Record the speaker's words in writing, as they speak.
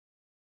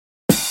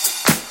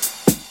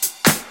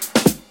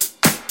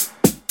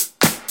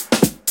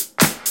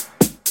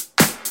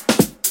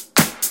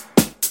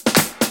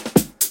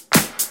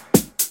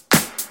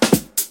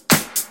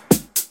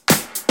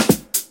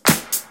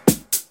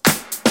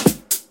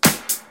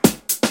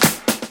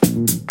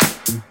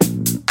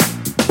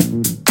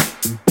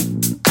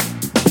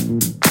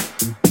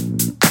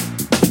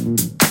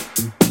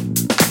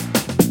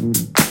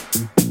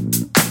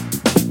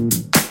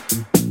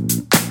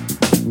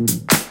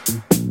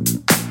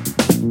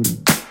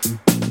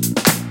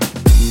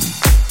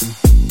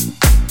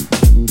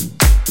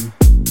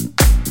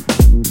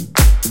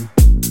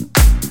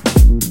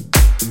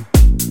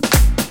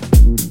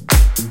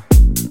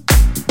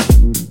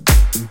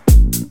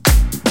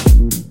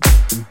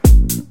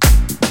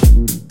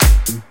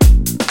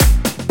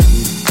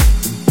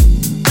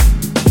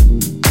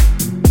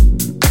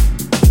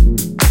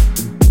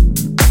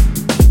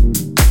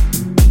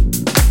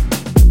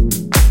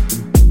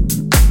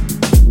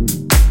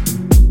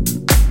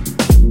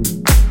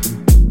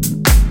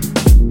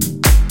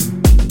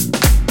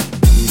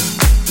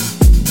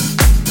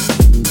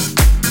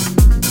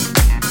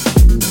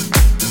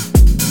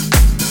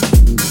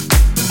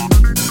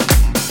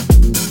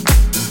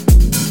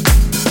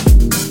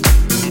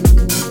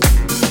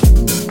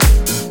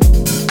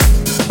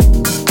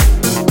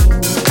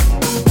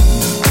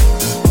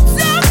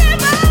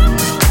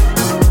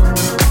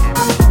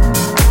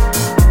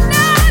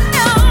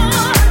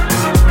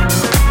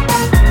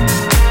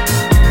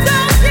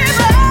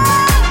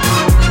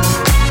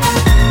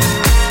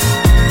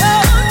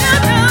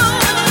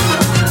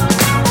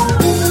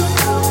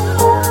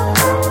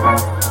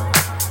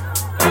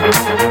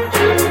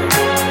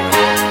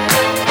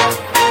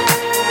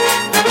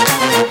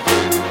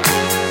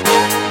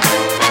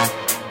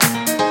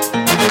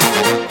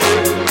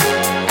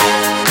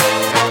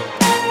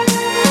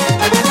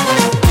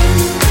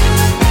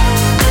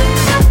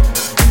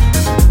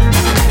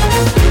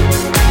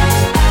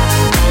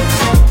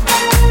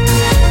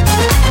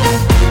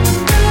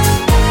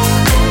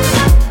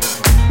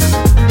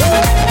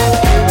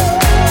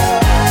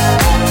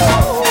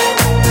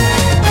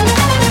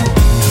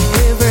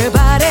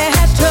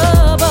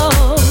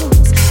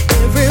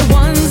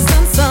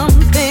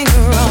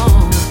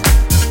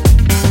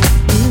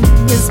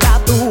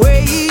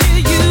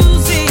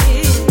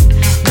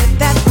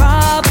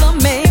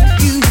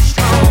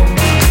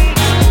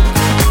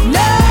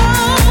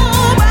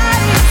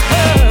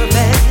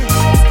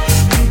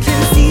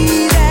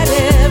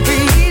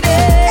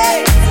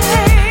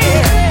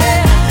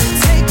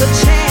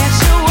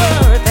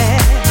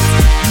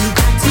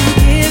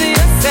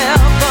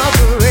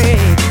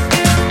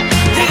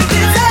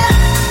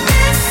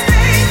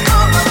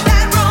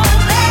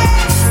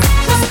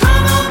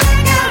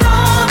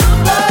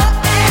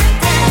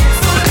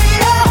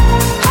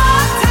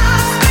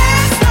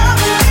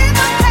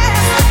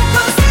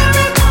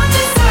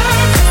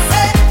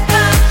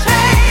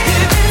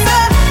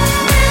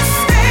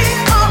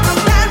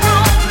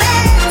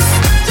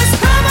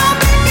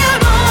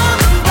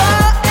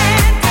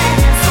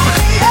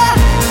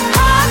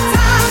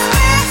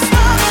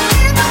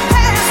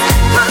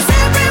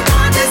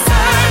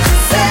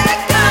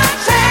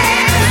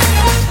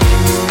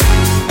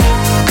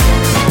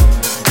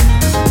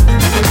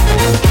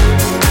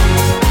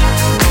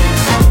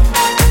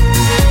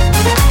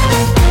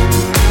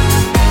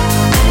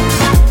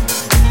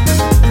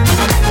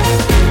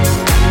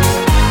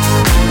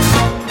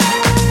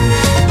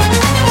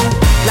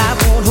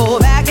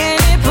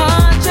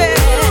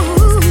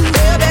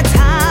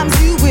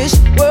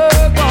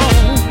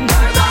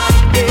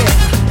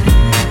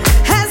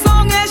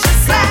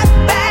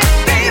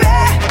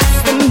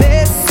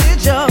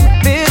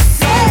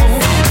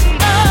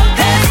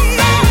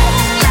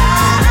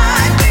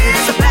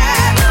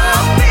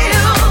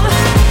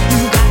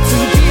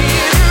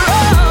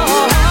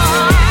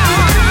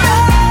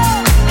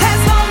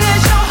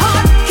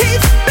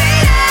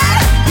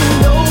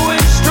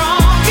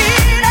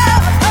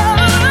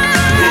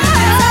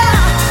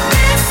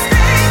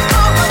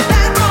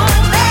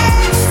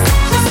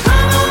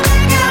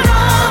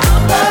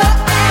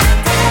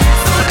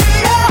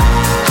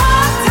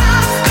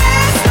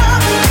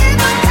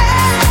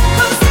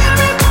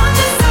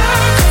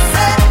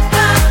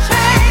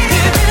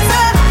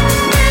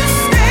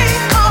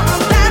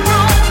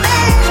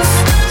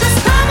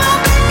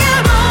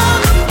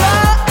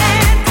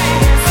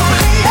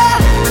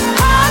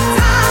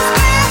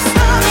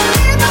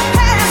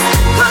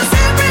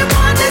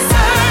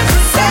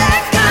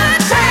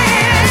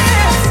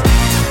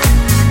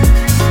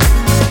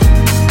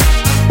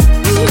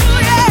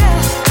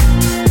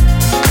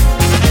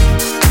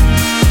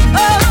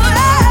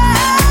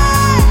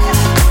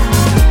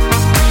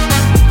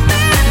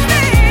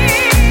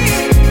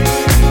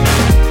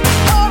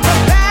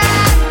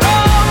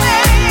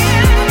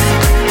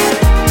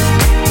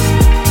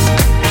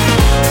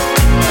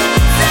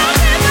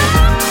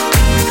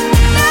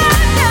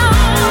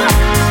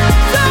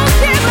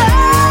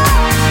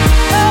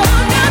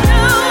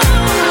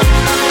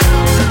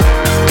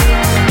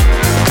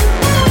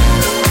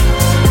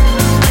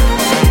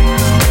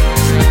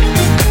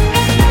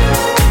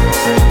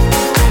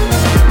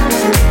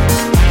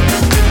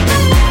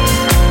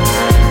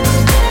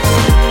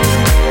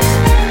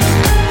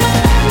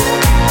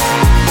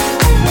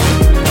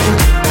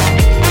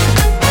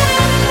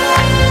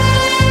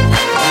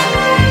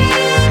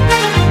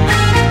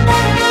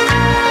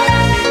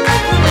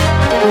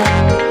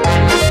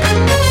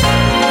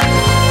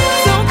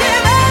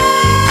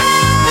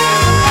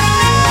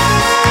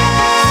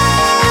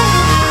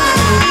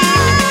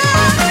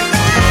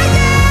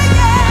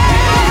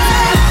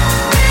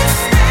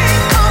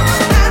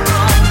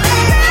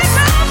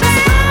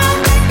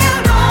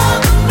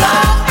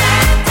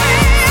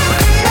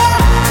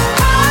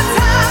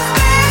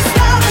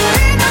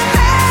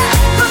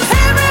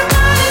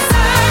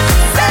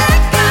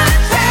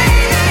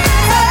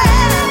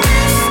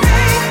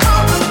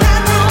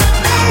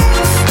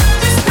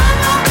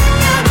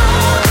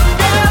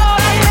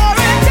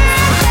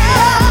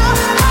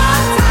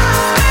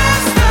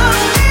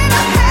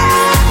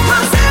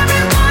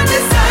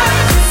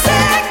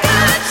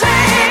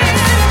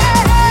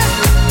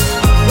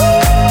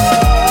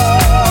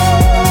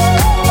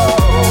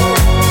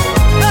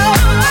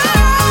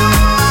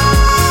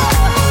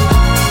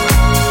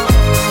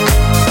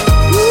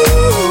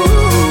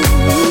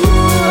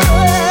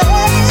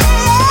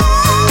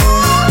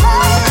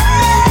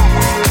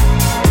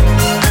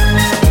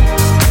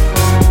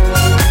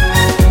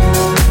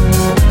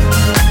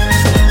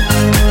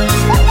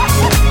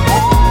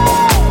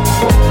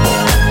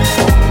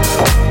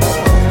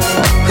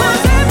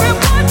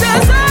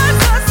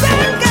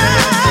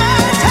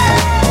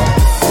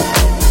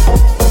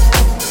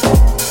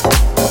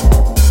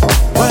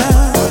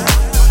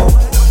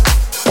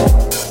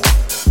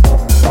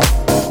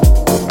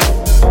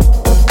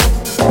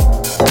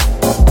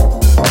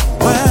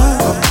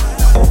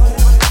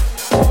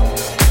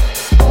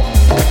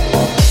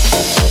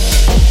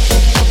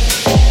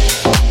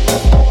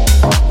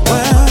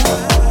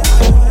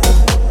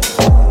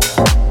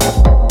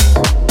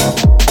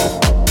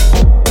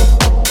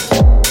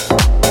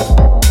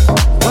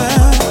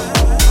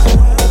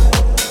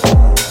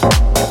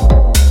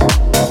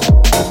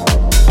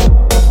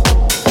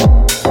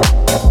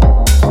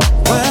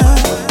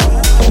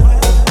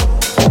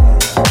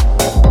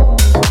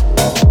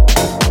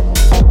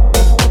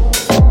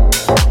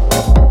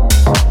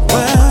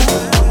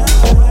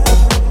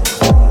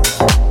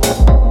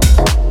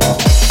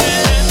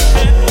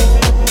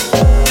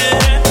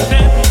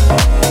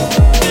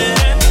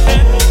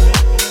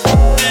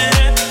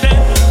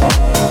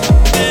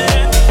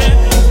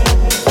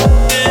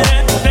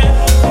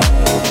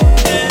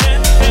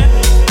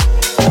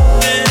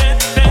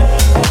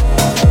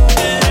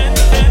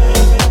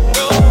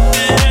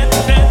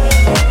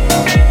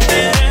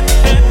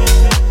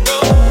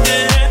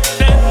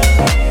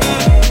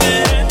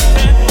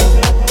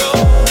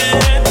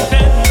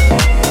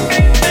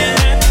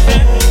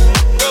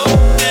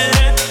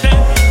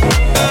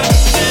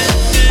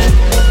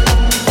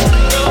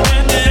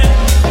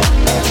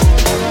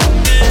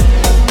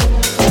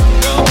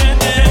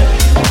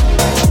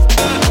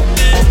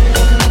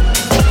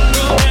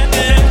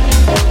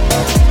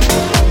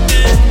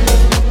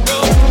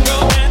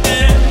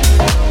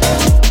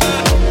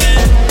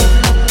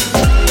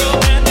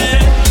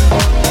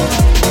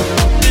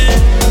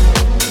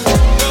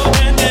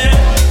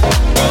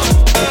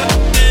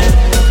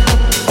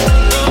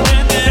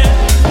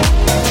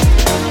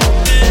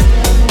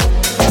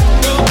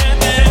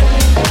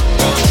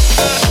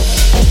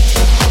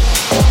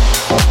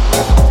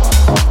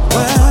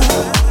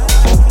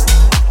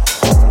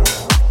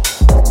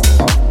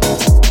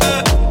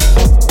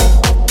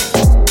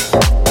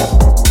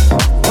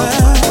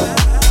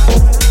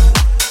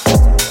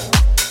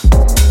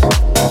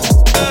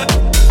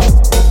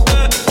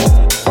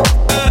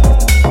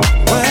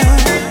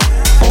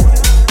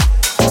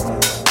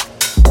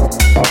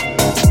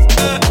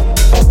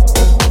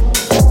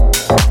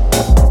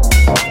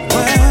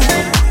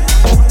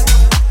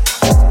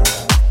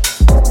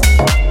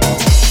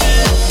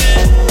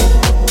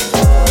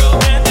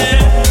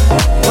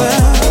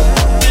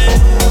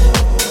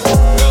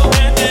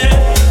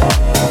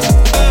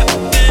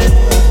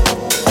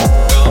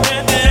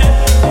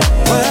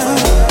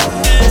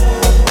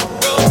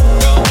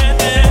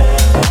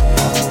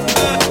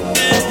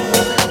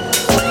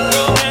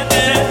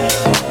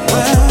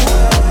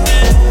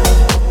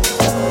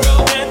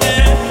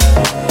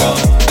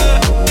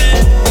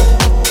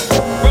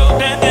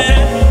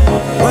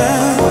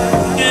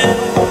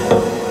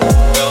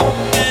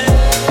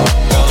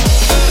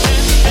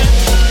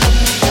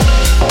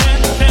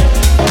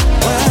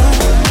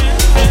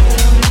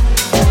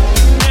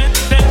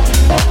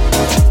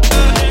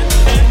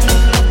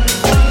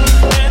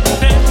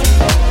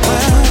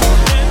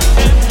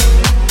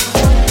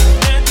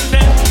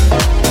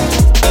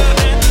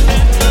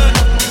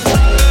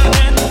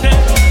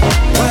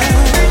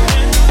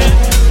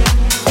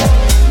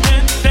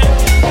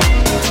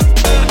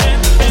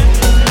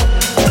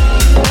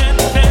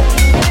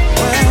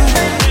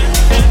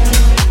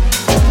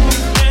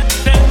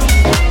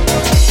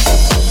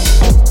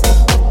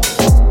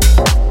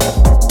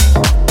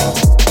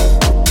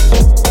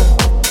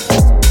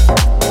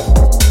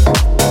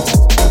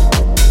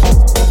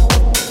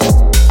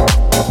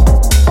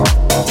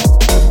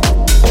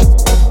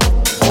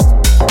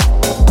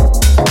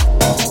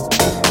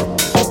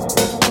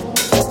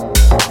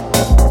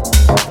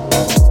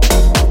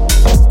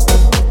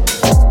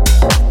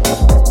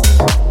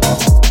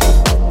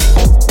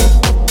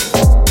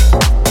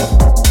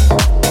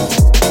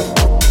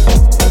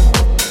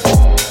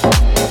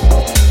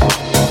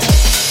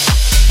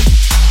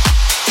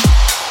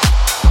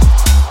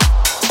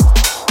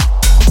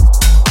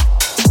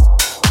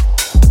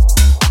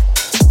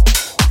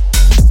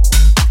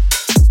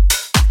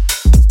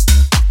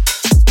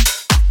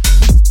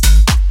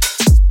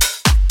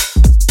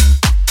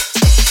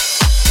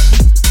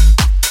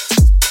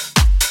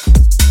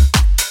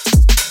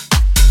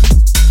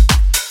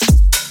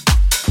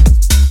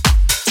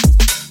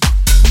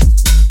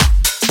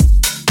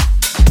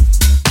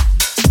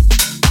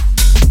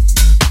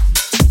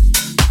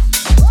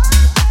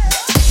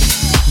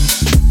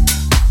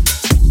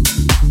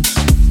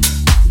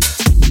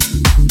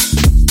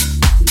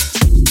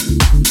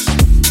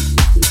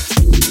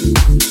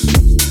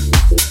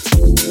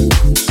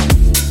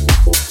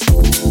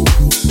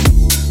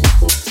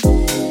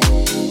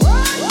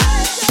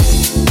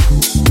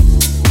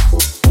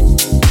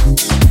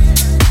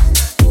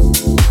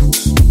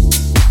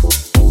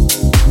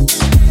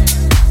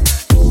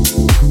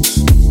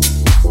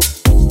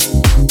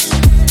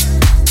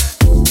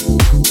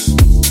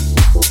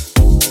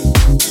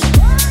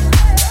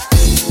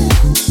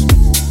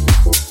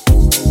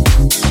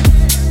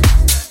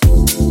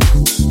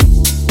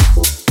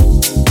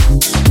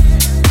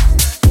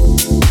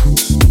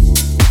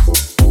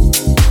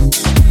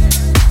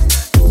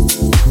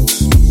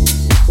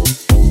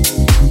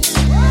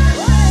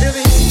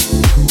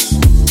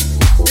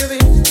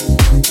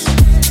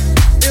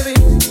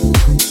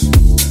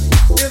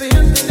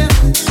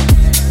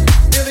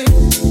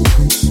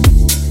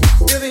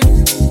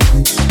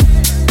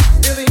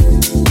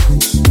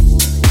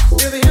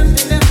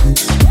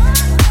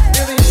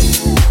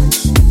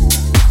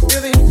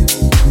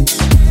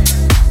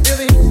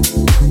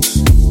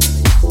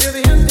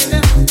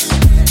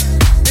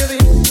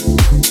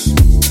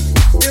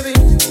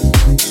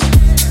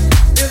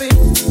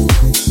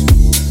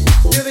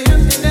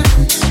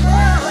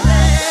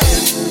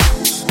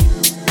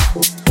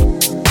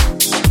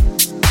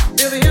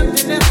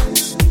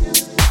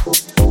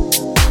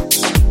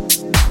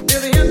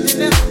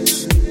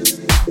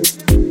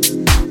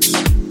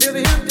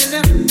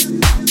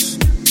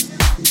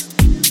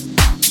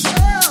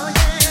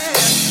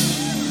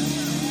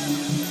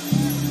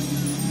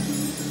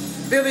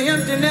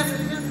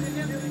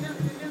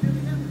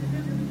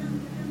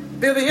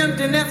Feel the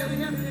emptiness.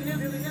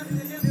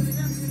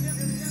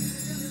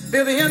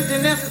 Feel the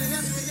emptiness.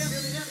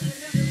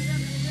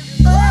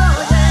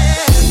 Oh, yeah.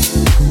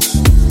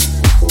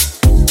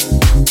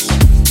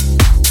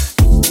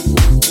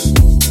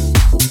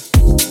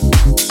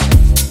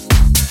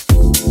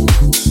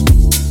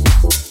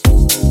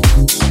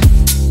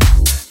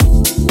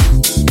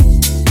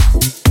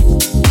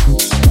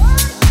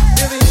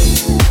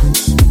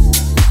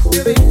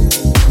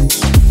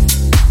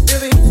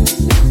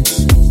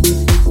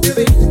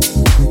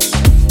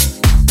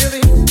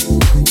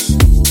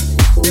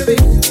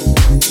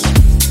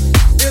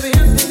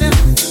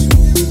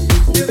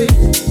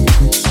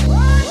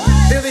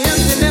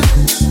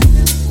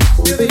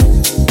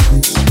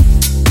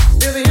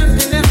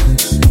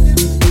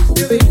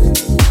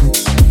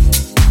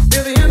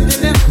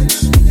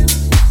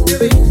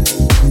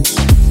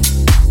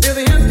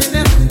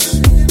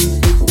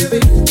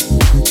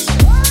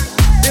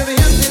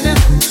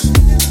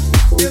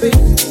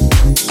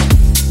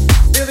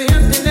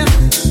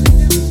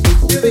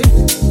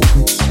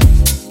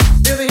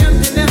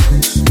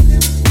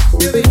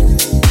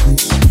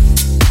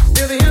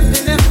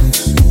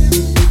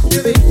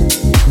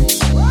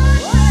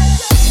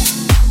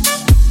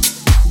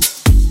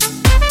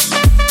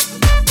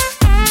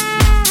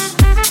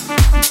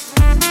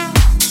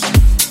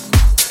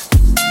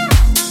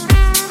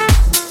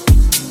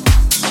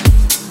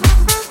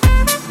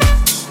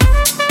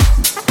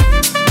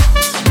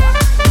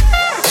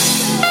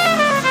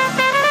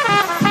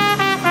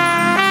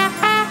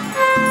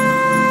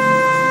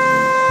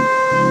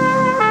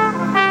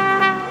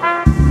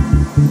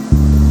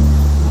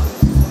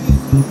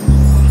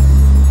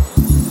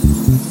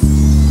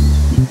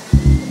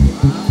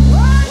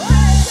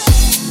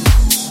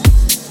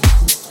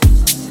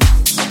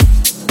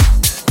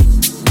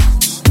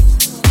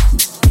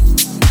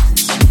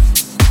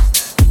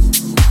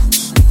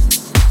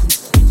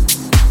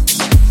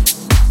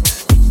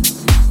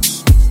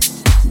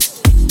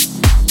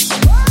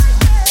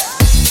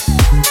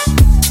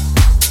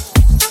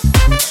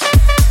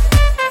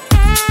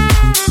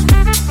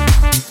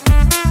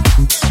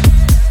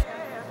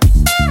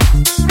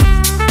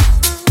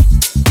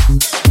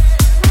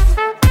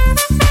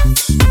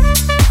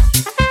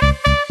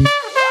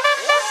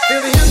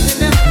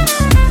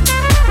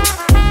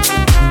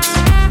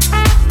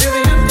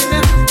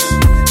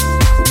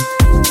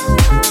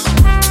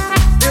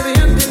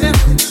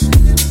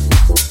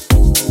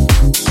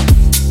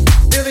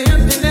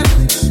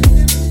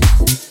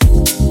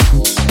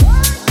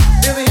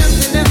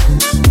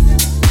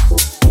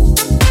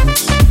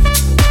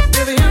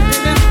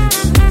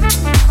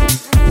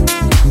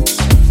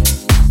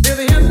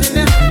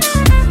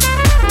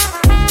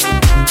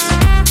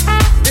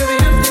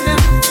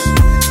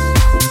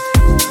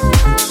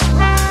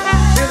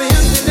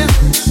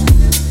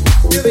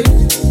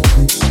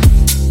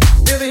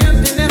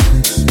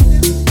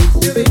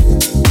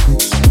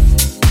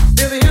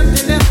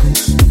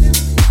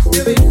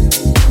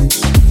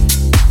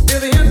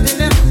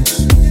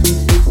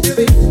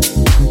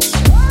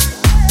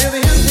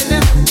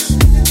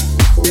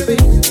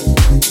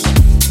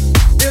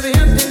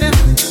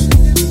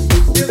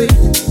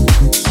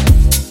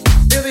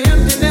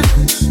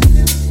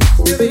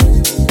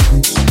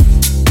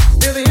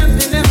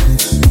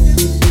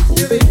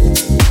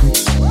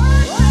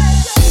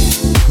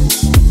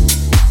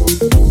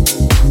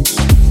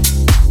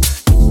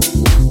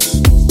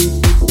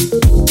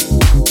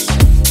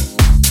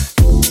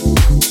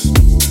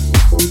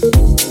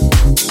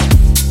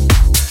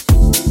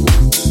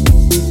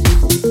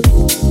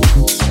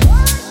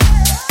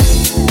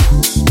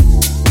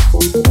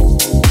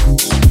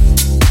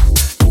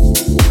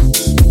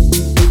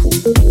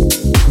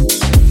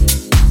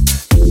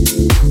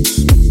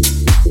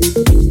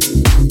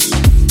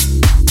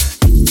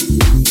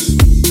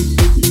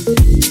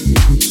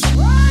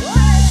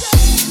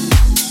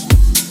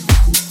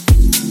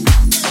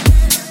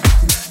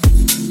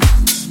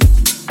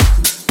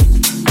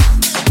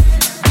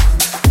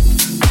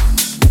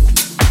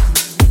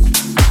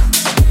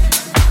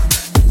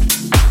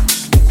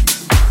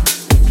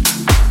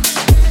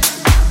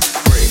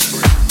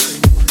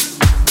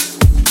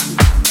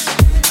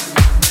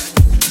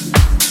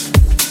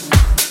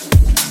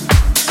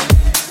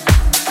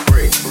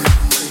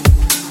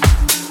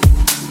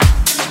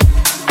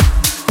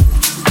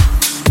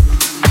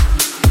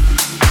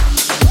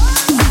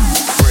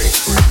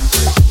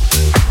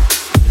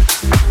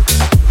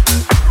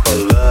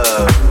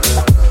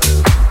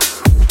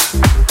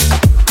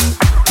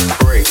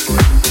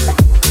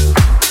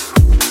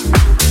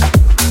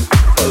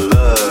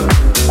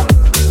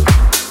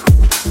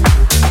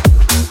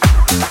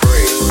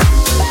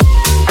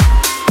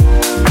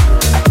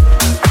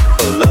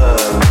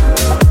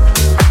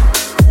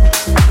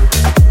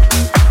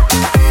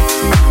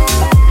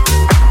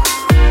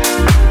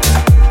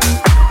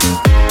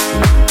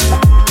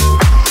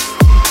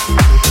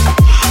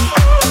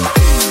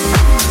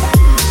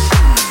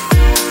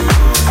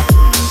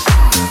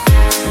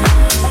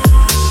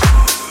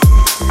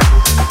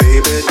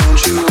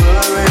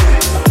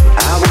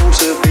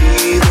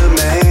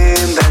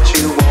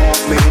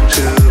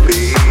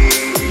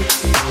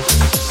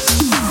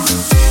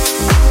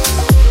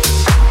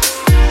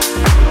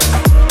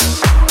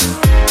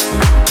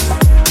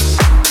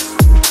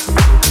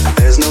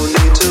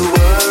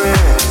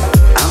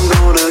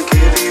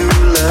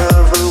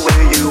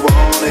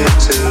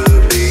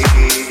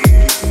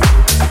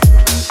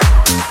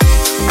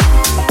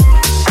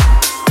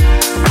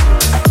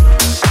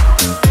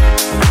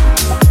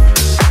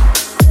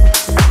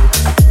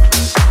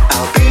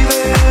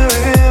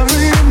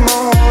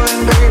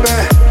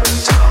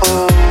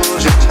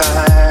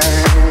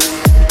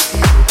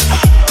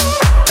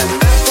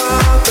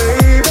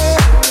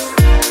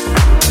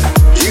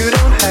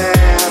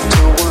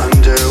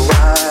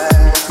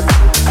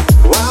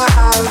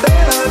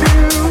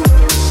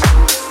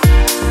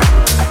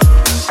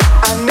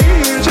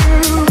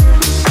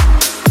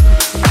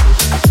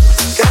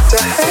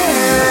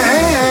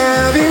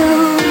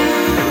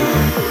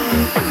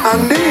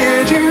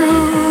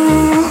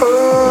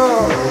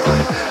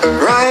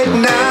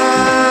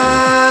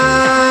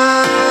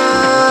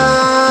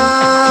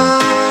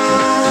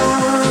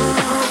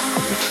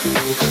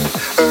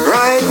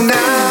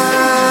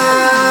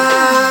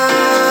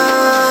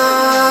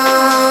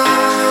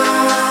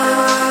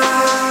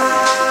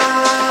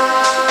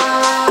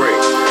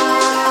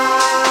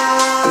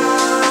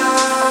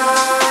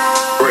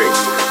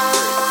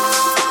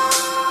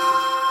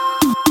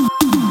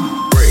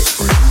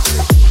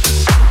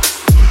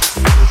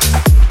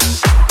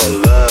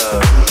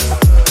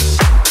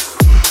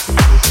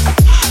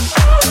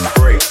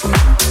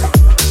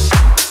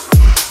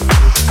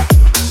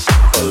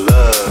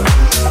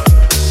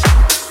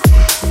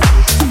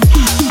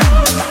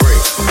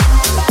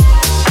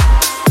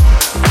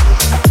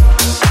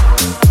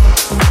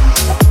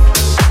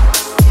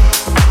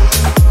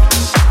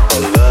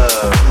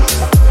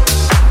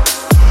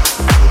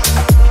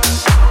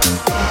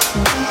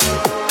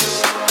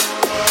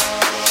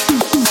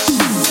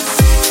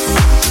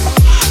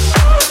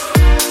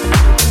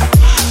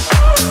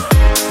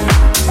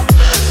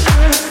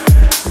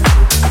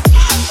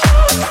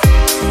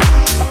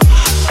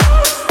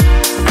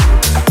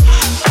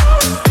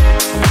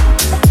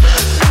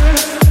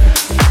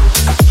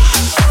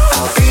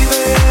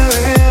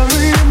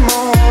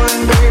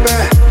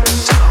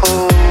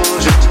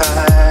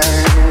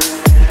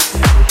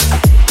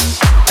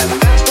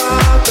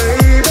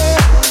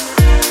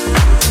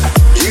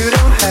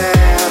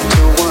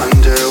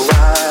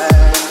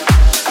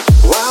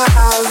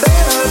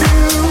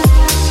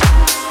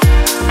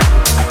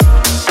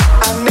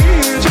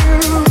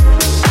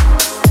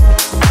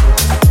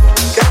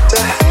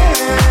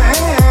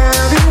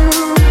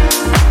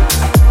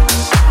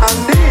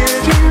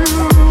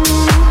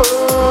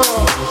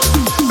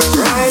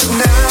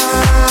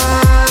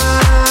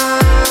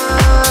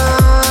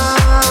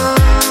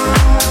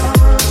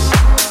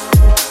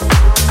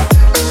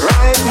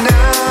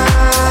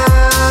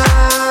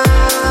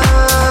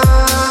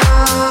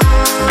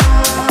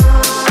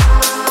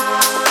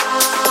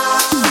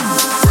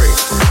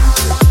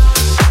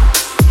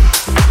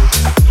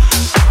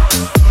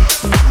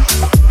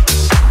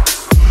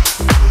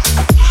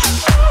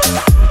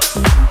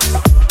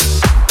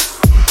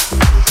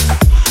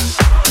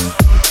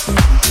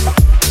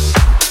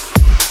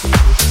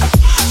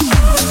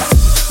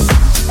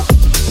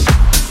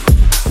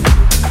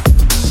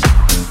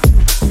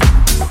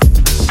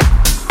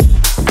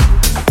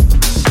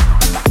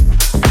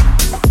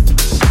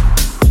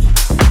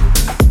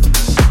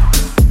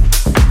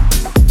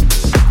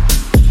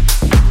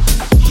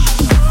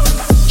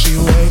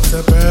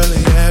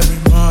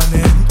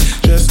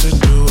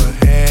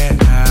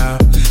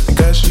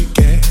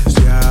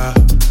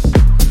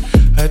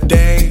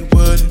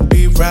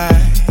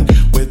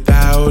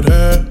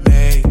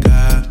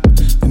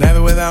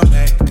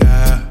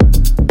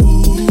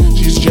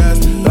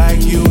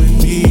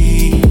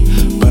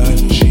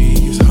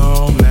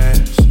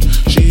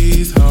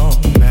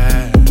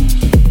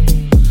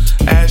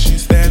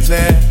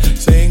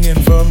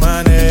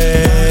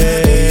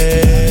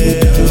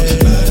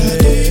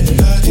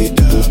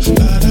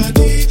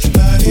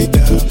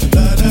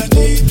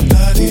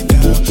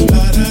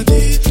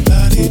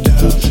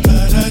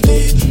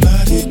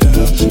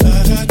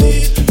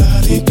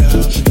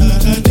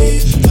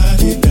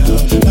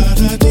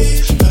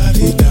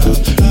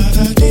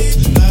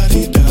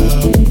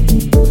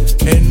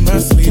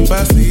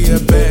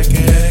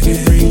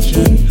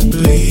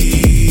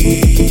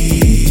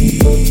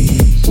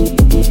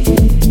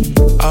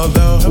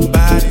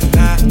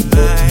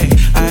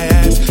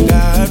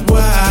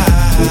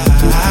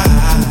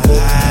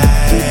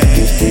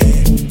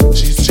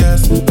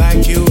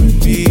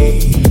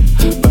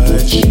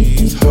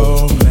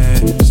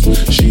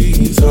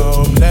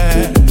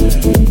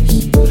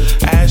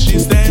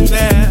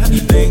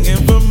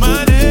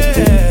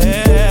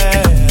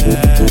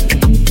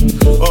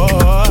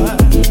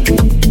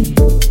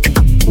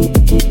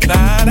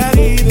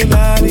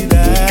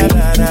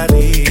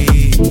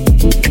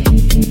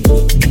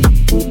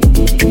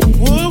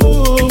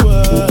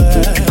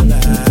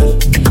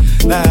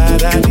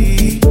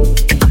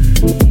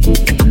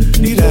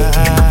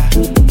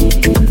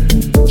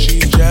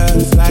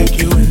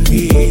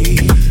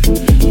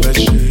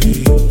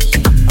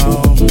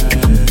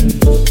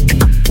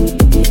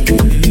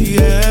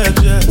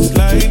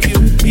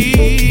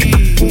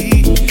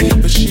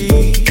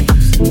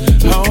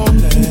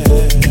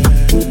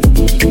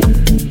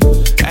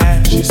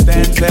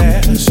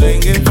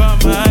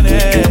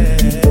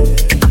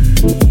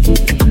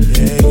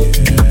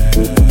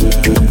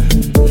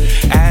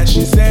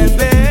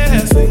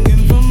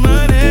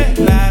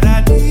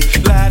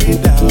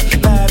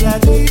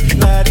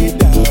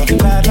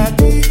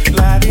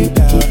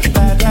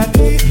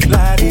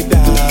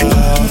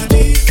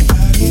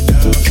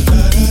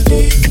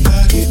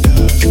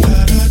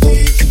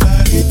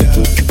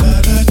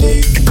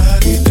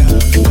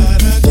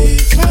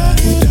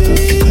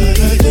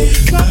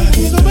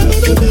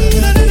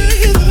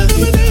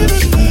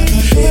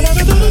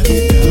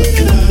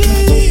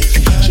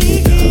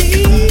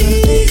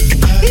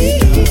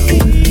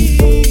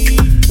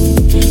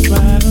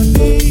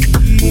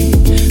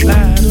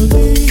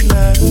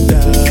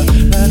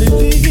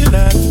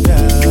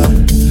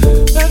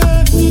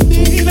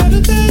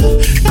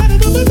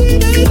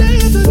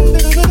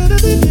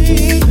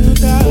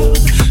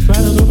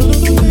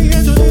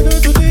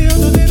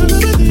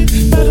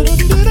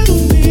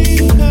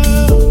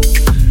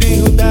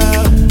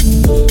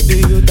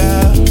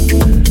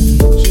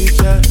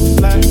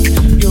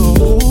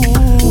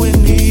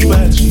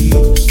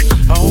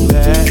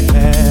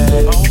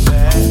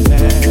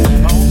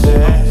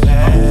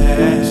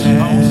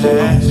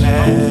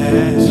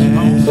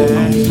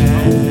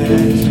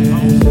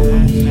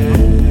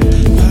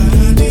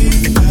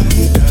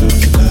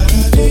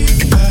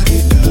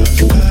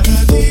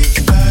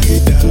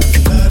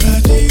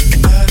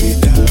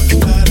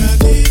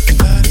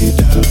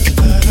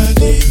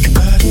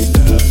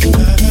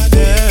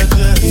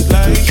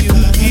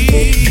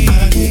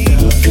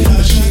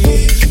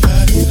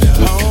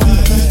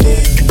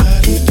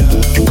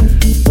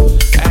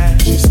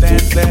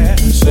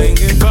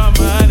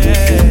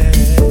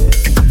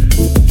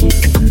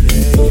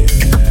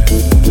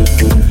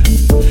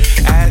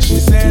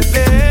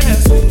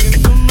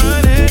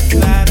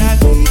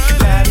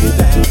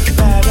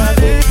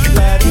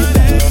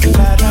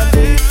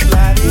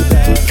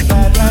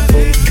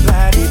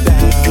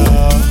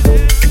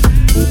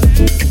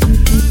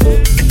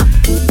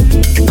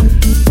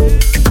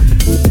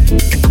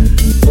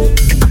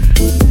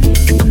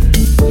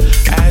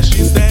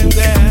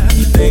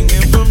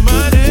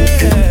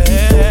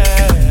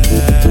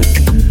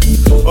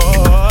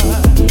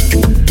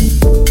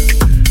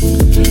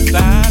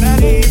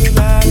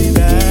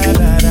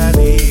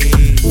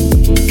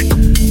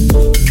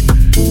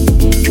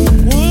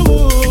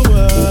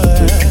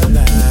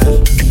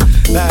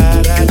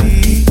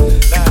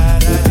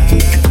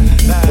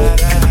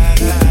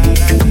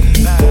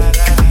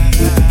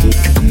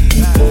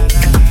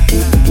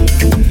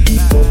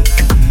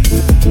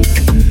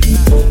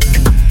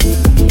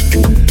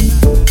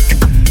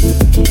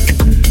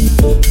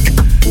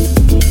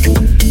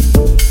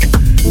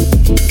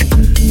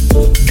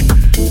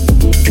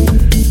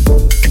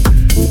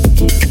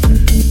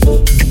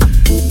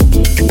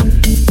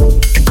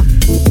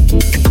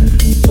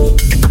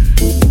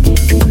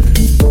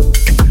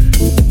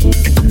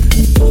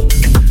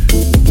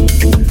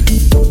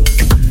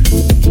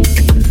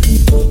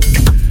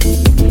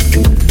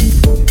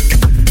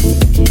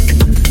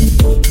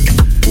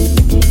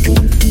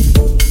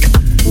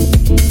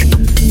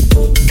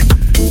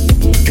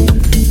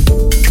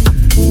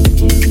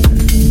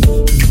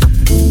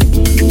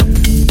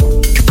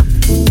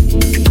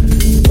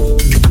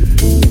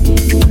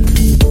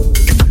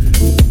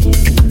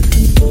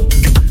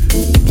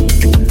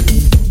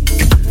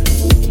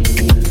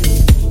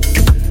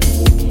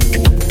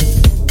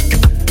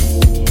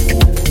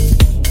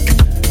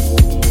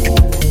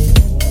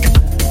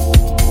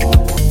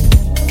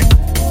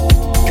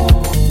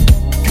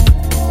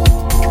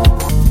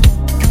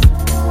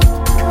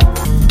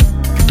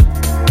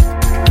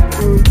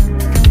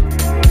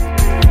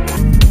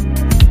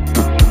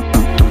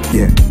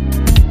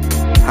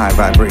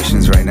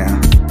 vibrations right now.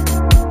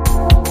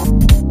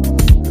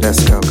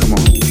 Let's go, come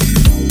on.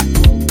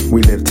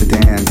 We live to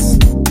dance.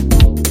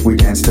 We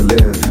dance to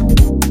live.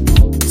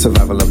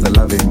 Survival of the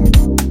loving.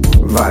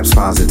 Vibes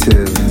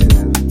positive.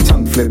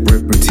 Tongue flip,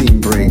 rip,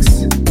 routine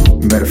breaks.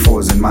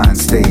 Metaphors and mind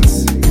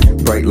states.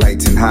 Bright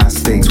lights and high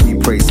stakes. We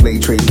pray, slay,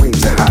 trade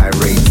waves at high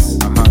rates.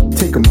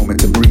 Take a moment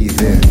to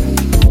breathe in.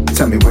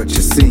 Tell me what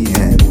you're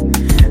seeing.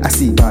 I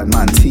see bad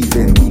man teeth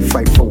in. We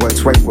fight for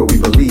what's right, what we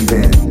believe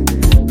in.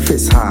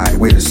 Fists high,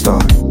 way to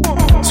start.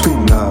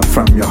 Scream love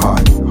from your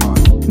heart.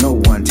 No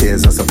one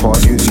tears us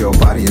apart. Use your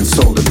body and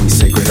soul to be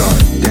sacred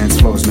art. Dance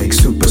floors make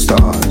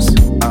superstars,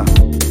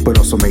 but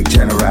also make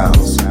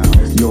generals.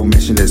 Your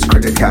mission is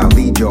critical.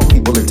 Lead your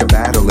people into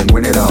battle and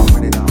win it all.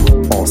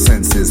 All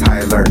senses high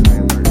alert.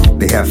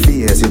 They have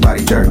fear as your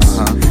body jerks.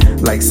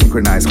 Like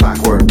synchronized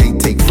clockwork. They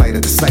take flight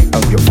at the sight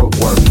of your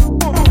footwork.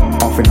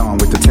 Off and on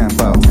with the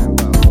tempo.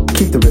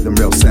 Keep the rhythm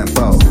real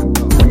simple.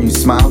 When you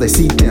smile, they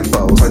see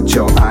dimples, but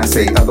your eyes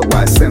say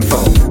otherwise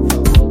sinful.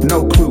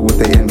 No clue what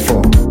they in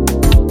for.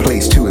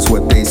 Place 2 is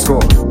what they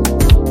score.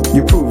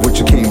 You prove what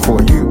you came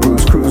for. You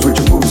bruise, cruise with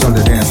your moves on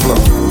the dance floor.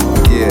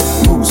 Yeah,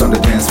 moves on the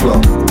dance floor.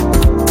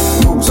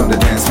 Moves on the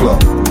dance floor.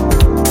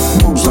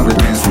 Moves on the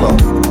dance floor.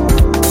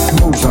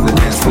 Moves on the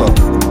dance floor.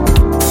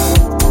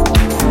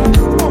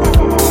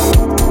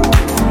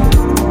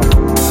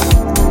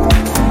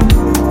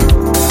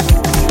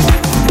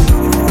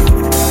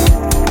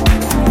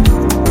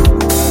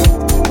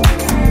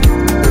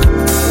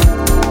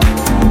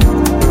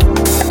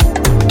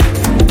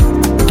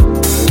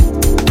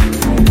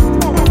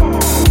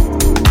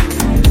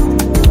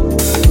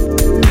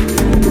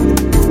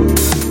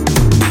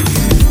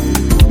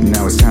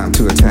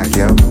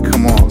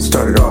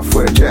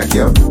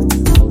 Yo,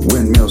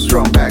 windmill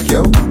strong back,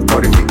 yo.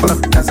 Party people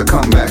as I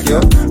come back, yo.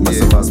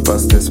 Bust a bust,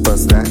 bust this,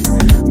 bust that.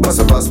 Bust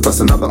a bust,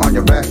 bust another on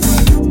your back.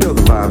 Build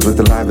the vibes with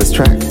the livest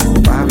track.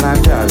 5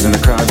 live dives and the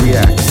crowd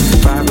reacts.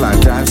 5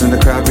 live dives and the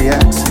crowd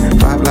reacts.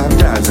 5 live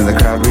dives and the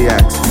crowd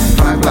reacts.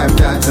 5 live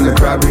dives and the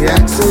crowd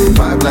reacts.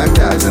 5 live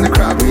dives and the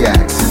crowd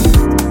reacts.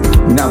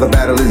 Now the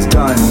battle is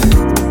done.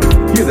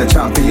 You're the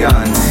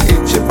champion.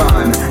 It's your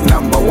bond,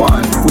 number 1.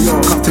 We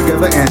all come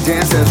together and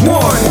dance as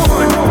one.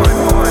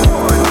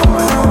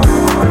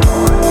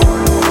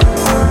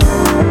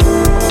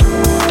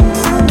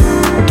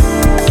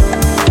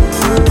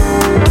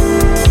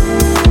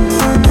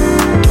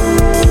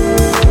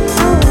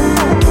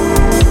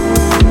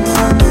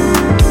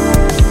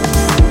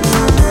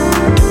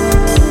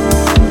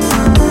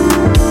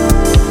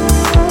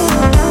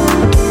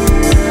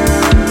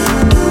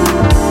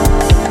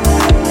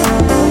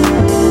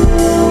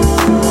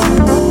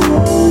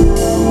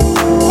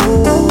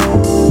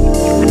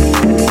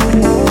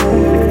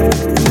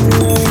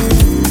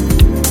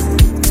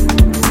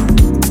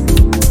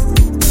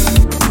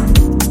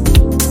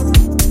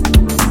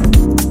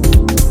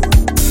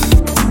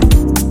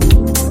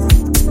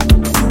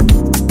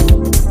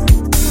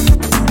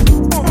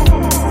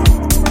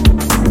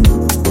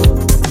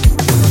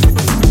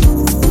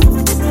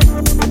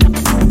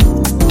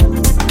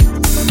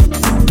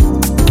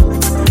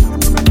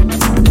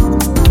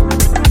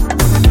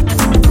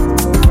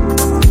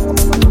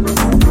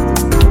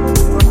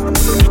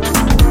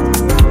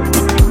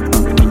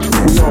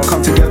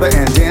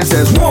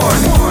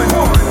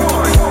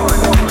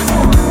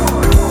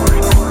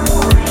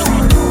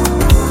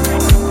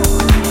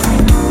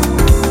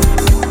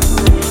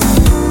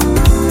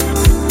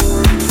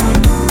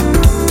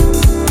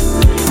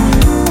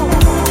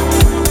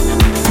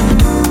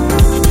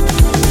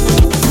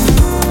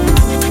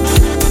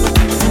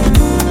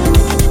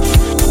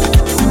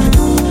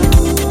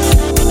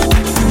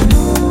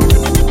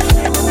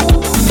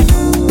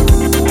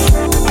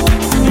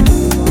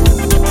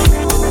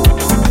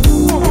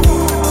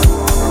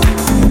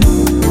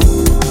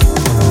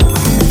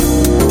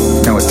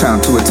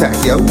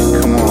 Yo,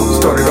 come on,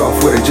 started off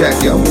with a jack,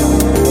 yo.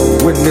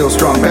 Windmill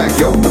strong back,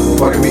 yo.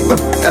 Party me up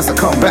as I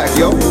come back,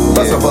 yo.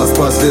 Bust a bust,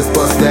 bust this,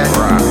 bust that.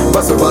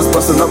 Bust a bust,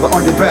 bust another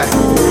on your back.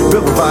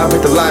 Build a vibe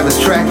with the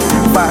livest track.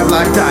 5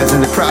 live dives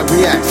and the crowd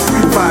reacts.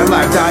 5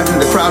 live dives and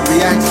the crowd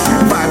reacts.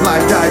 5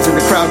 live dives and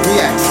the crowd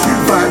reacts.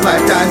 5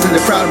 live dives and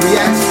the crowd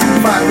reacts.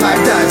 5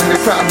 live dives and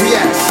the crowd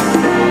reacts.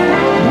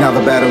 Now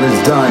the battle is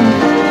done.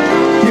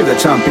 You're the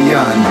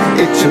champion,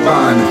 it's your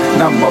bond,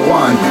 number 1.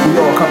 We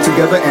all come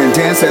together and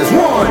dance as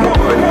one.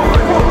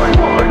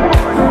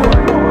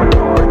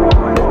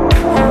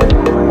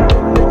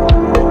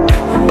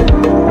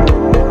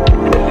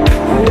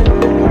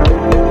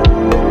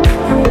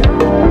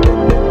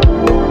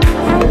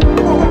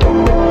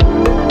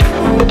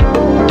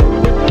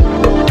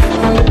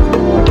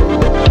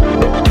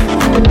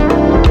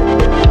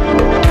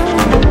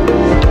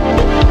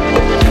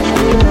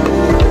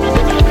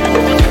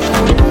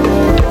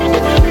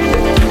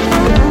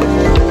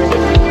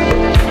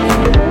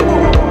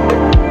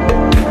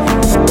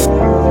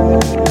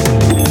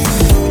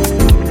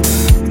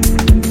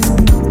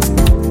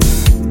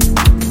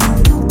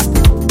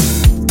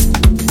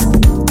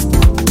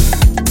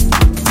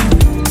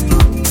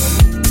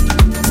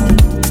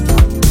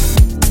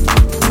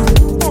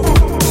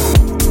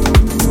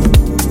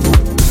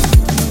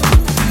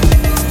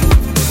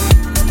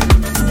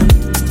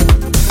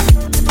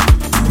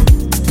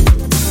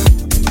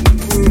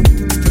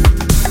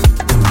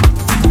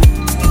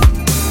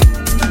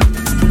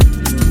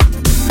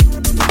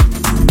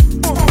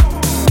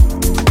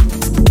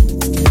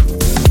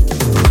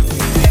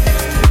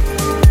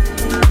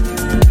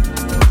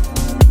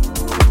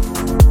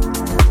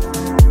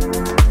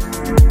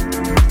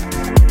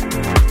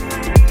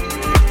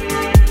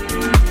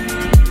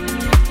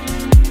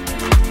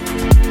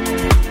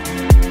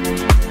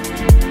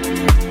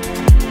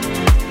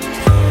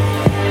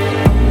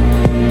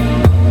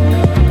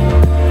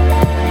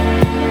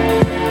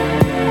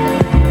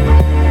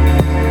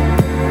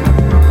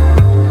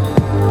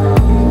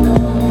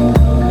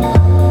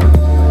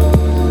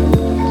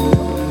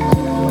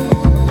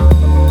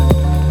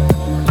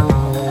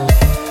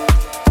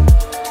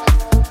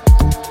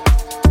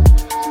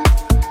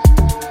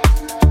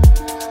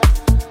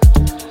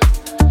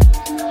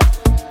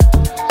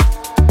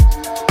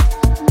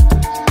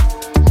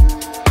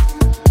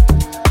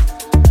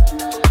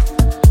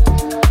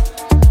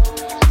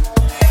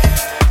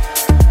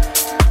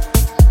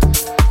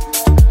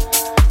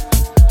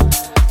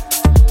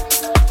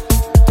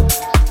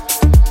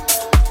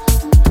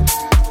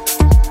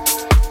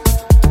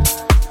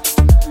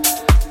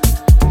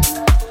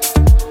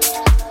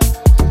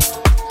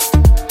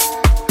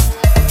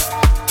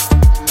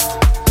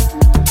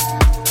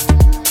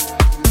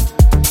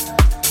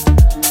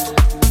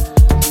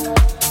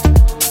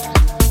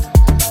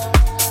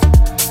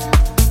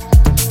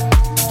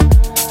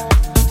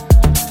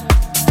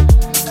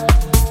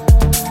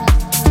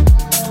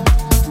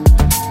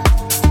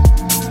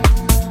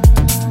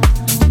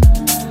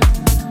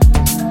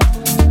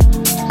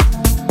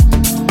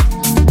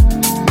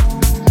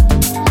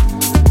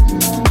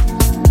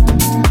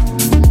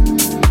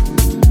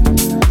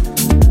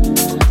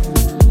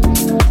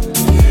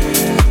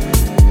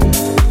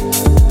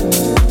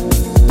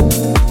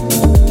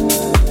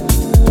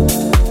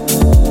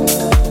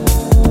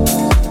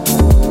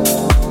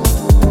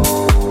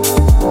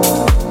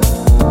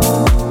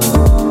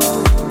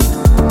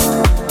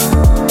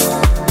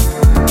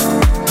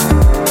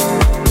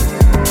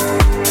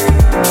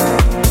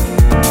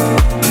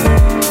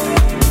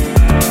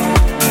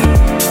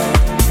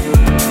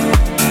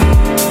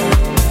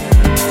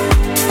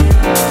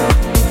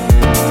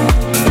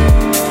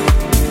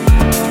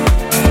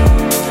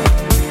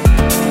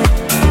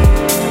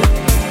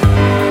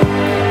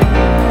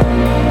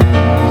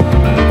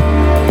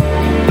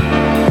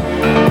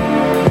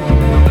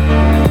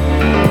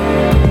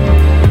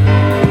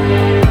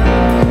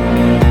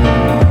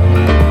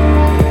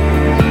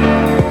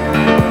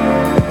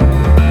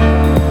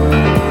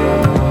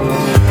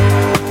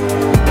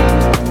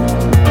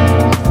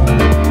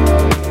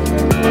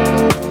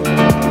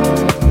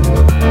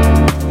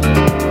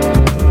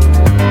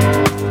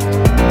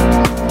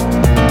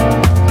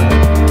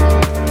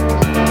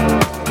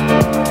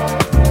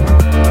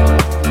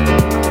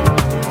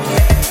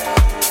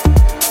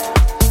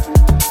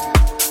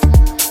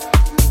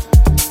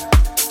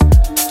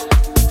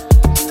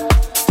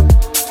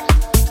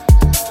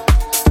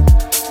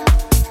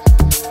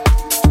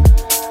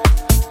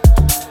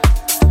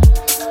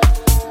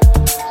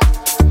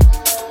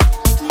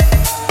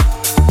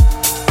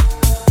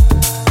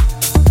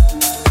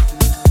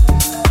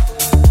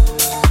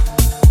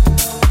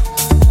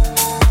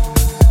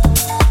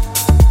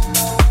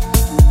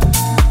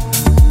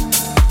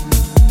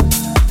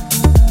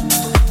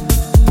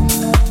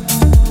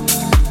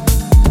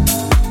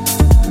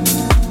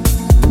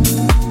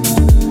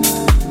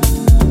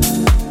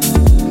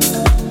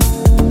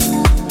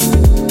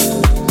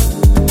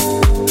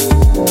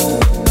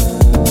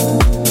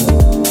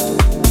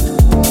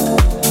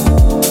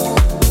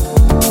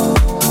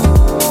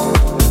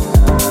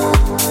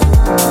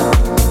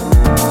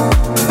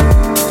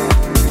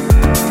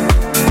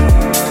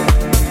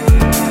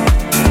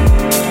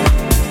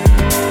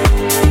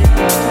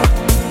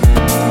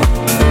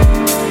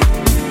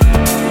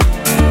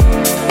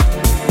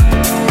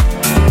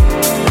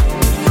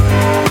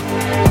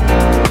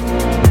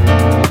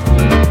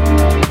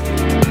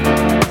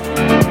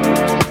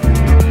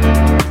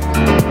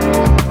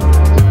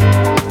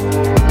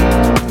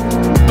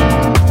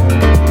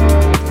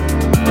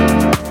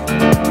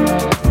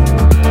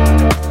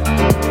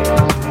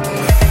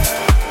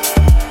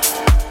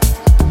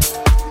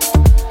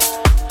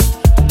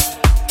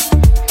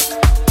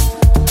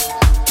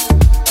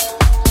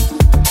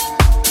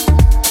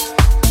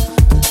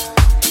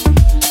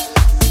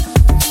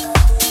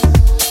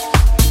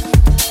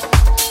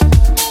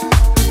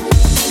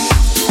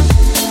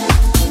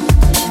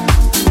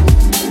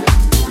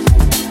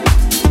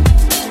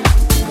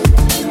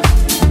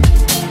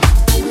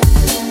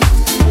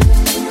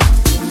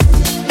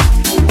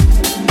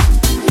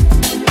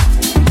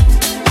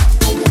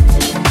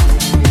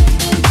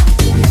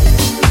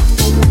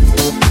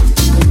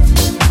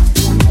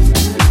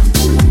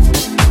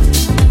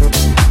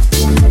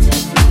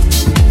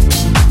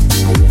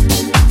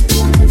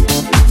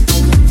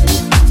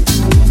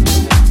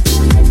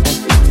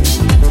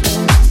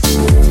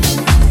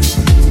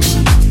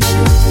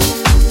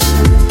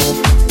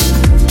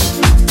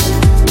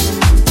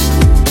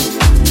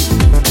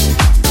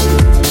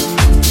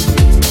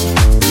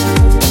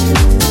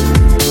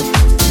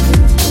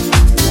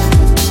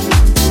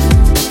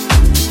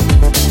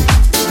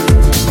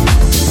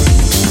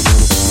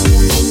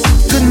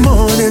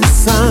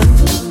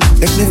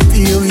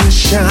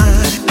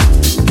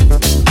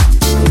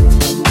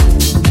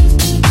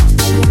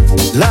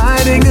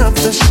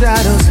 of the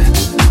shadows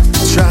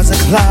tries to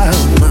cloud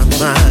my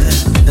mind.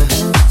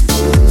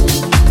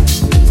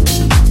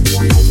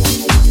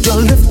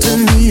 You're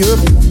lifting me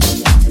up,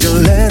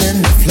 you're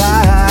letting me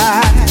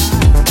fly.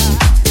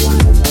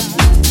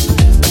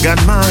 I got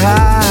my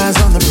eyes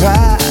on the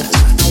prize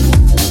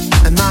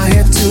and my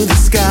head to the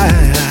sky.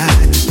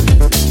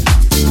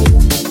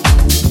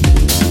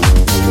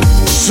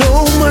 So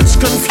much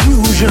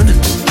confusion,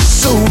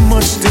 so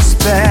much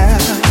despair.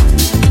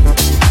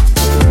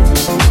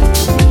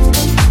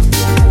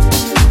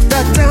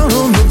 Back down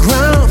on the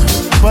ground,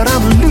 but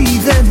I'm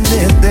leaving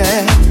it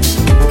there.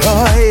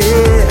 Oh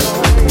yeah.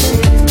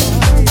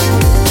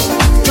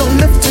 You're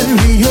lifting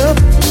me up,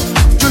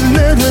 you're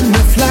letting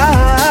me fly.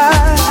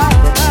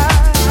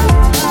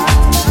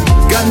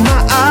 Got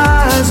my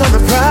eyes on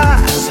the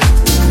prize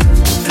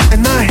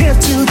and my head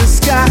to the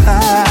sky.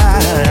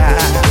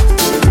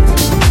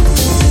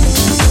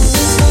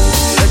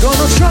 They're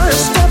gonna try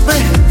and stop me,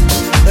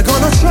 they're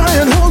gonna try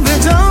and hold me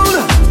down.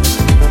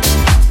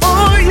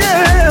 Oh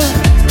yeah,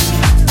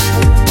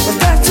 but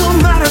that don't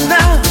matter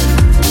now,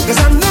 'cause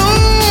I know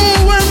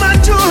where my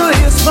joy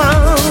is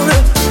found.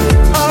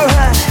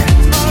 Alright,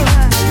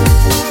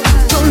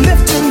 you're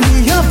lifting me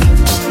up,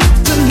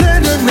 you're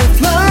letting me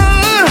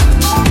fly.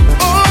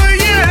 Oh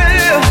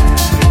yeah,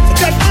 I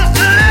got my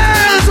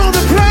eyes on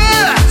the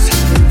prize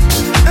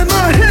and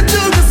my head to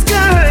the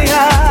sky.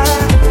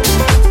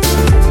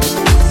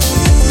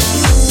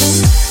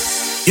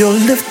 You're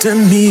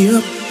lifting me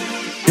up,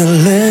 you're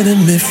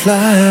letting me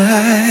fly.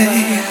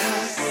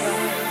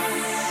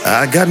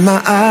 I got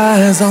my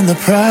eyes on the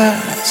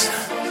prize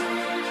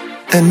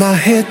and my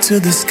head to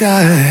the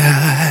sky.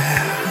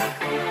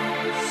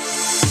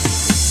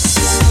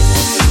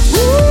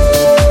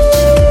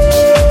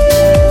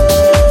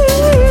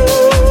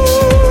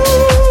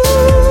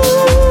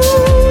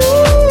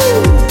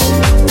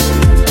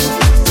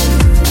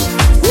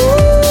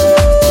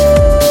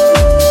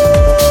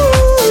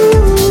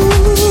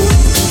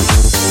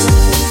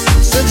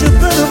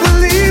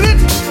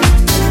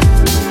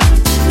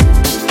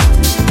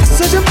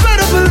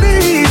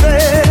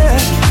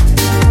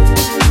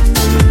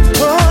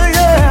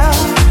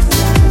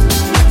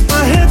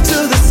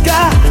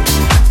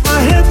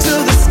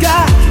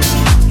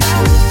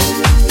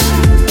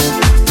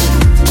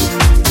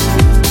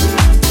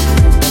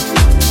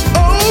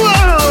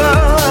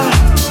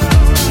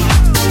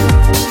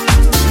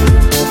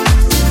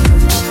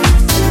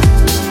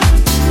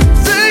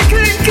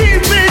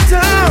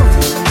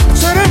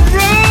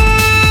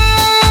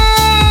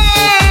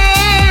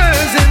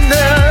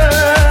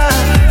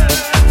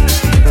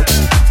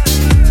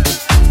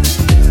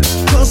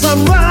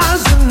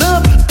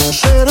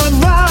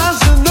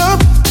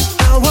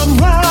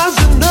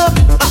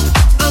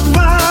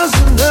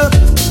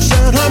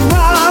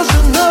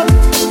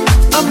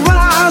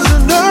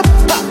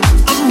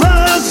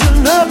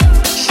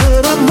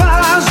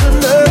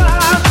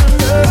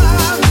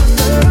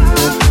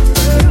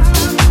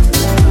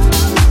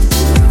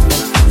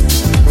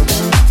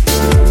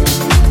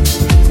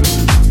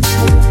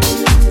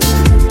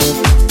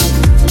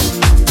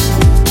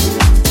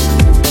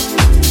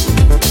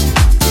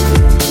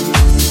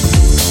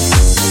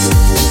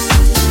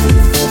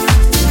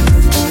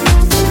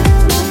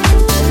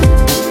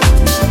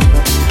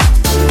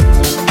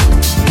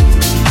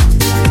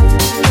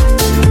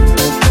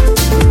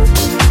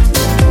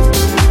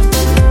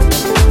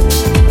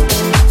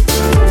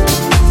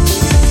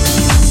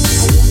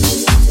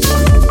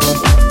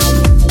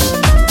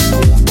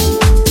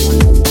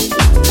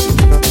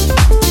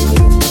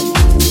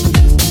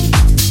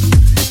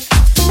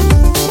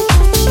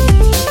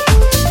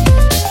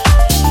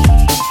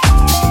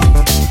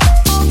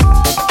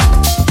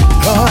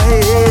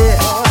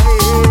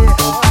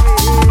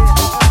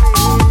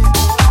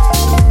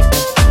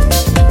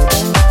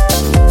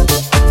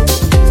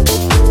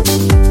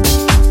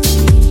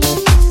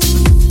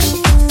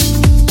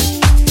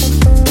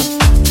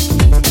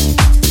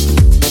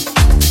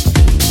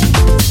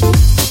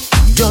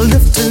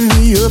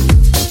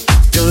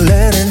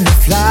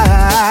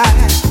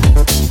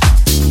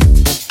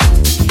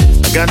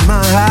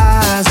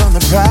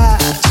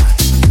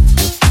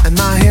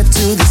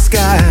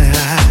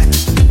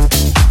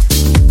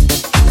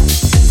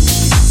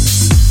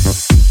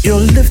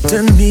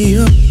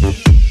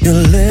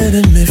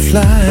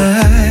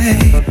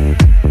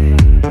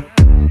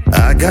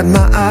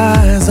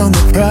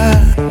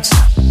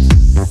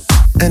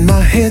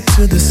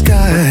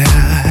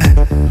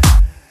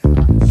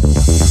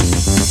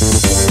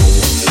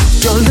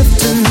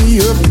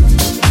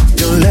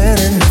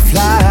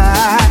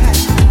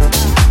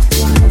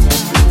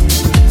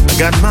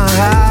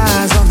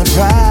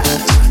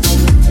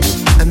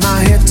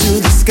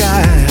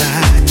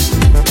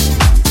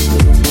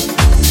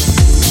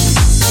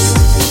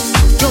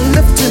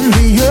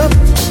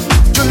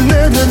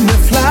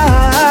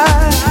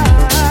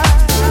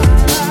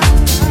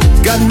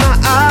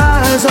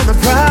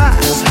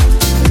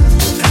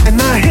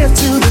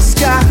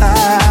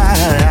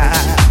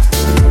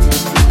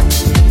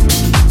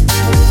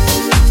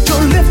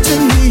 You're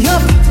lifting me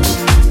up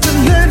to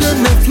let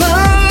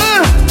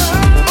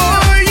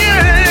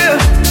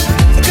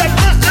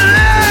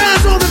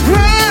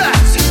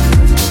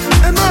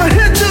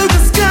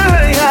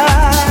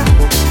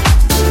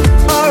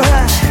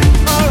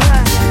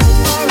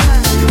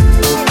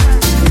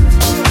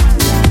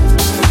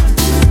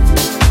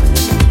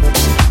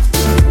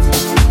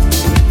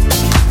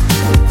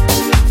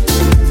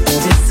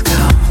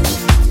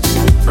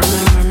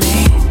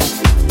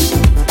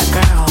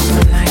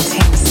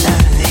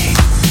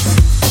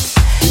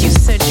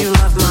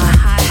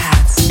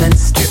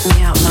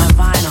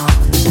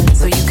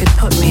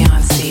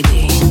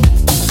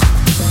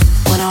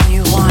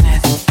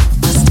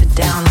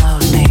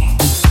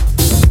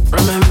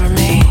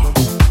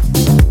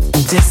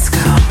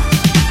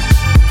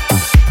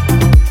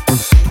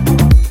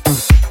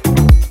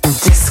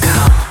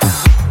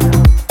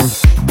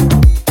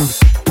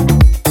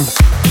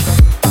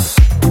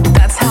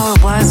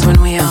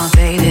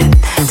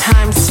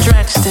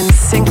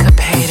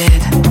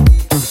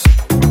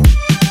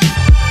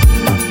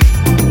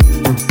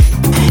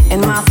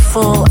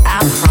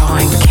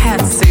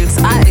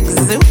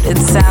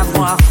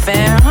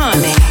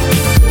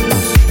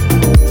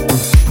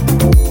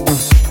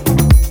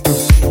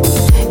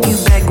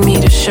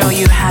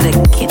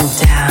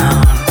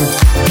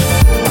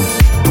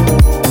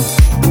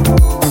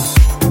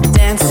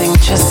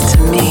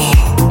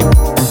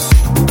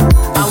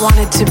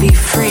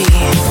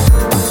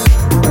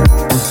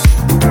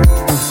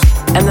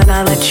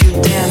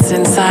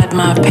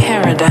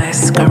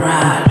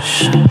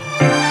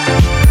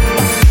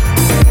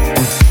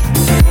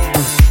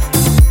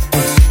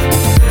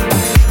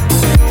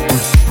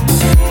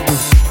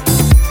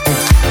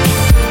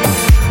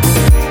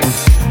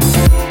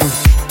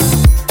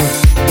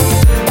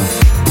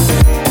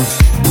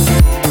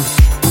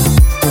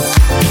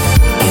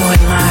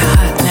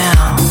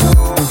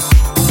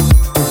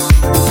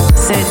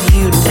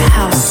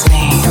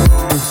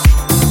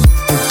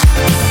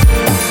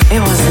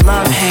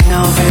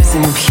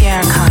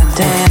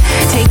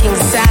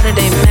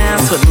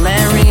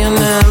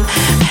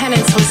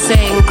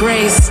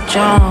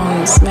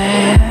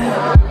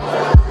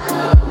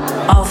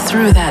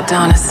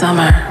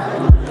Summer.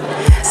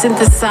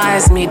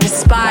 Synthesize me,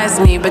 despise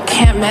me, but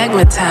can't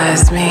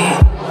magnetize me.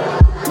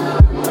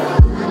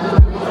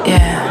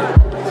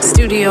 Yeah,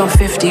 Studio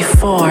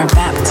 54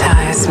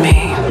 baptized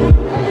me.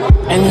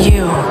 And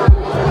you,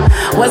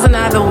 wasn't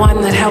I the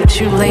one that helped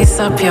you lace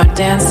up your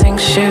dancing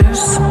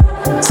shoes?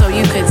 So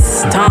you could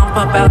stomp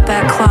up out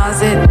that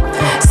closet?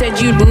 Said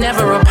you'd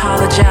never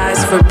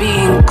apologize for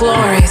being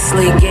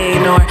gloriously gay,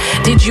 nor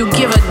did you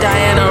give a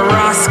Diana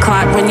Ross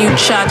clock when you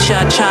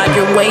cha-cha-cha'd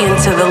your way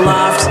into the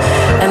loft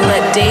and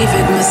let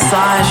David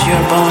massage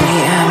your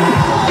bony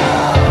end?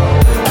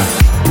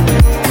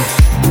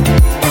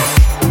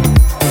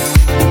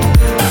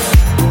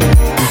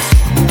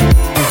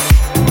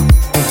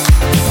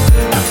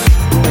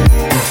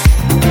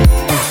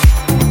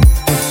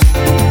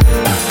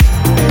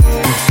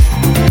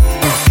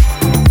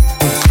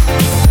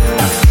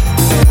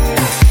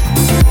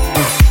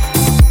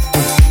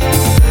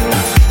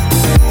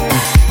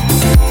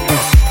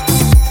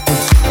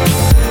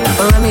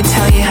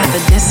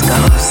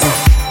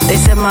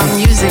 My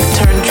music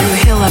turned Drew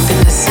Hill up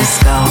into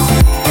Cisco.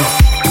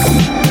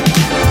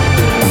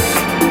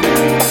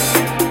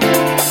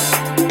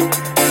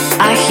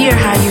 I hear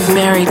how you've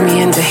married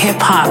me into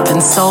hip-hop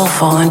and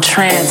soulful and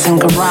trance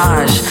and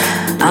garage.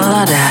 I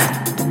love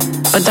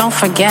that. But don't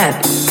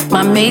forget,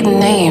 my maiden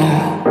name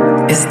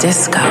is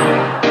Disco.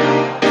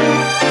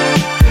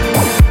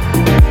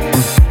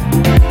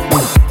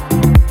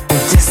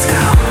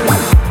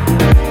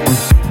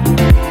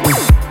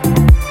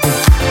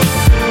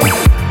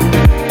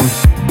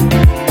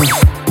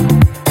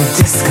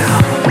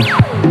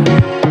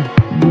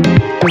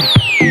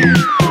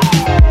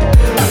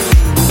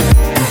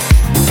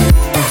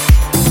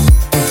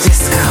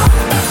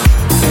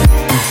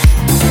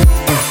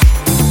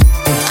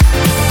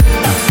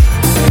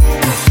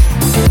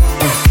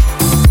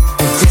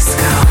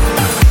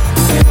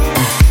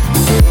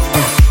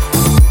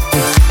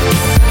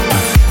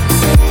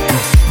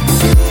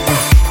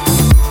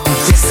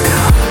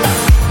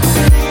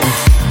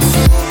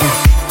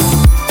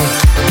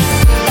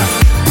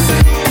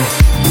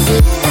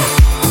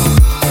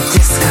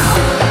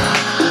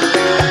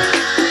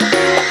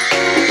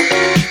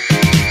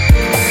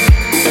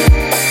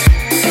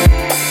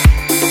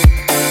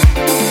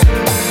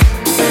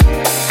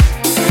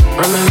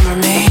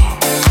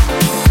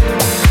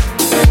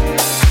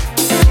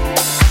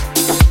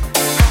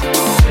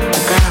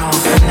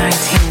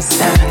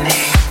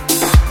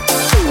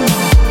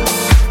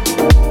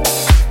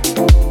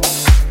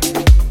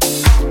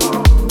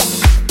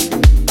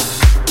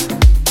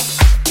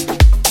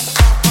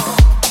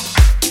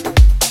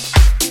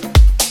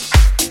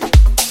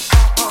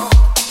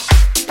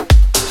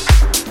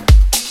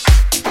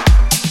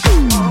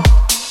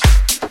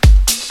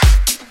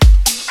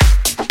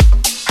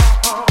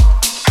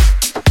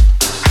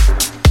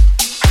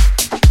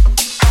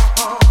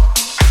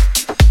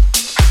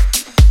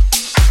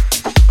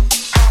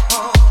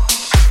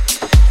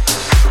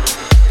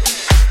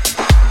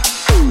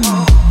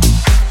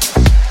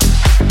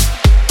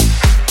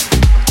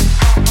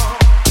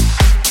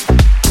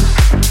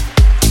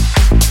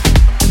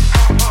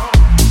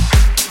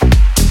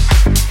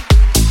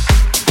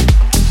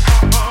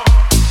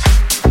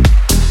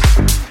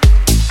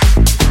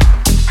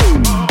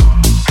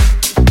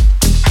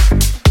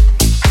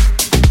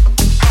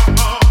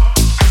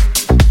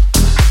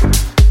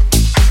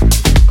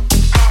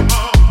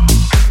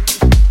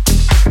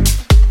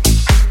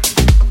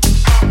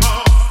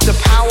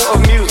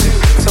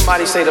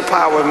 Say the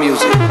power of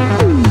music.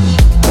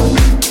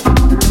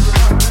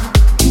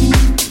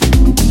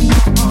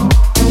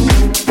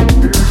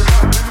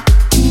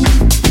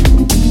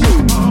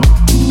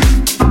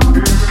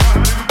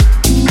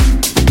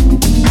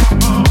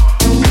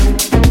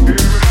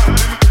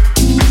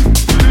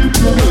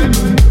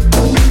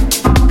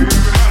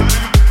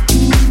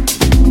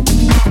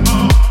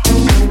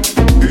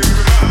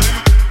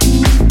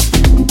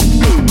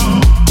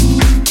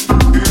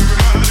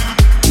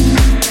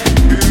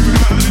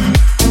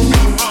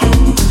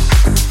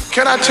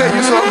 Can I tell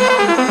you something?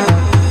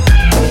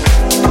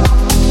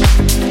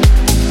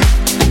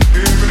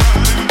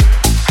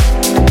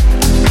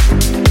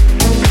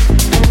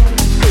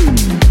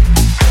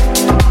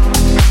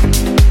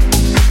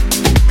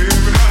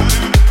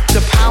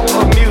 The power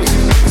of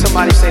music.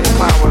 Somebody say the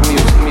power of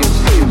music.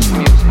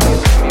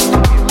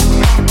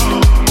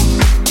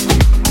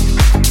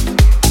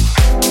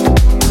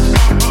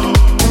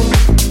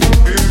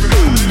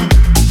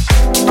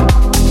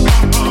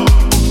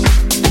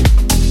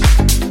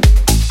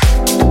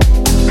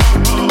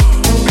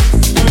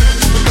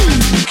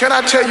 Can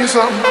I tell you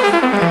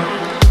something?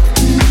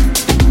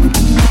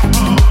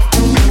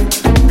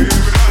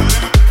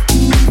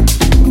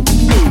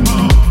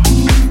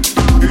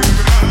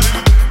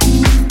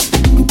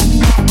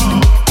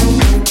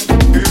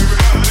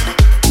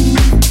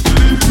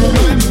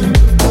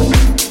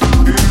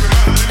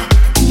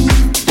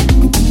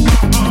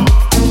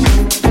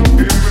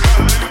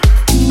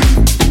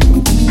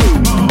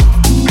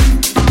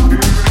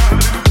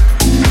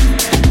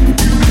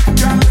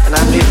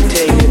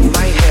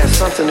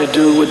 To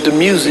do with the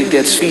music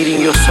that's feeding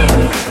your soul.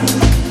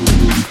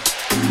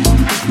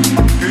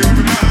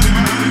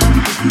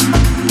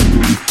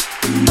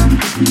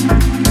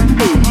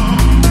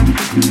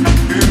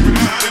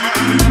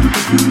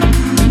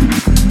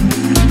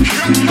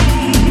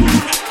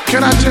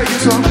 Can I tell you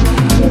something?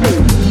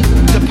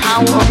 The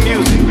power of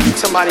music.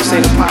 Somebody say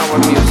the power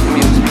of music.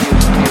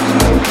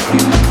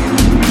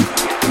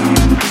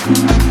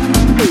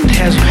 It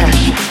has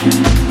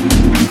passion.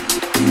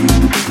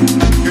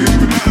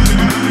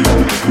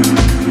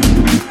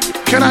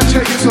 Can I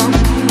tell you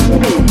something?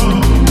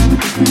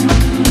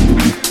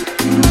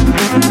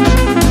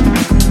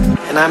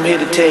 And I'm here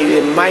to tell you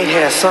it might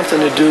have something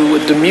to do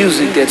with the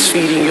music that's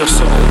feeding your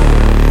soul.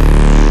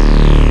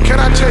 Can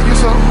I tell you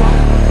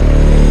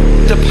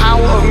something? The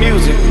power of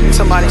music.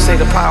 Somebody say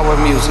the power of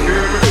music.